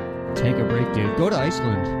 Take a break, dude. Go to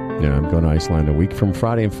Iceland. Yeah, I'm going to Iceland a week from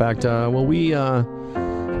Friday. In fact, I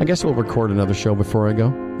guess we'll record another show before I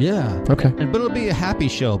go. Yeah. Okay. But it'll be a happy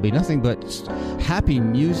show. It'll be nothing but happy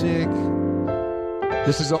music.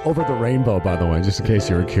 This is Over the Rainbow, by the way, just in case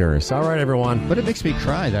you were curious. All right, everyone. But it makes me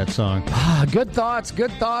cry, that song. Good thoughts,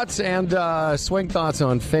 and Swing Thoughts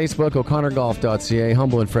on Facebook, o'connorgolf.ca,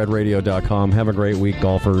 humbleandfredradio.com. Have a great week,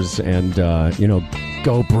 golfers, and,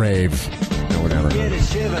 go brave. Or whatever. Get a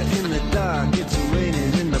shiver in the dark, it's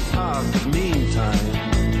raining in the park, meantime.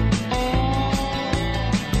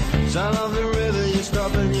 Sound of the river, you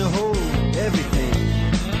stop and you hold everything.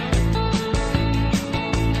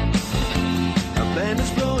 Band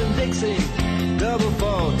is blowing Dixie, double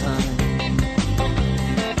fall time.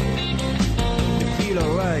 You feel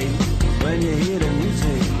alright when you hear the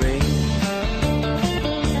music ring.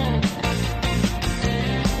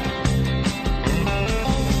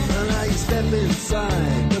 And now you step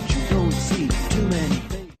inside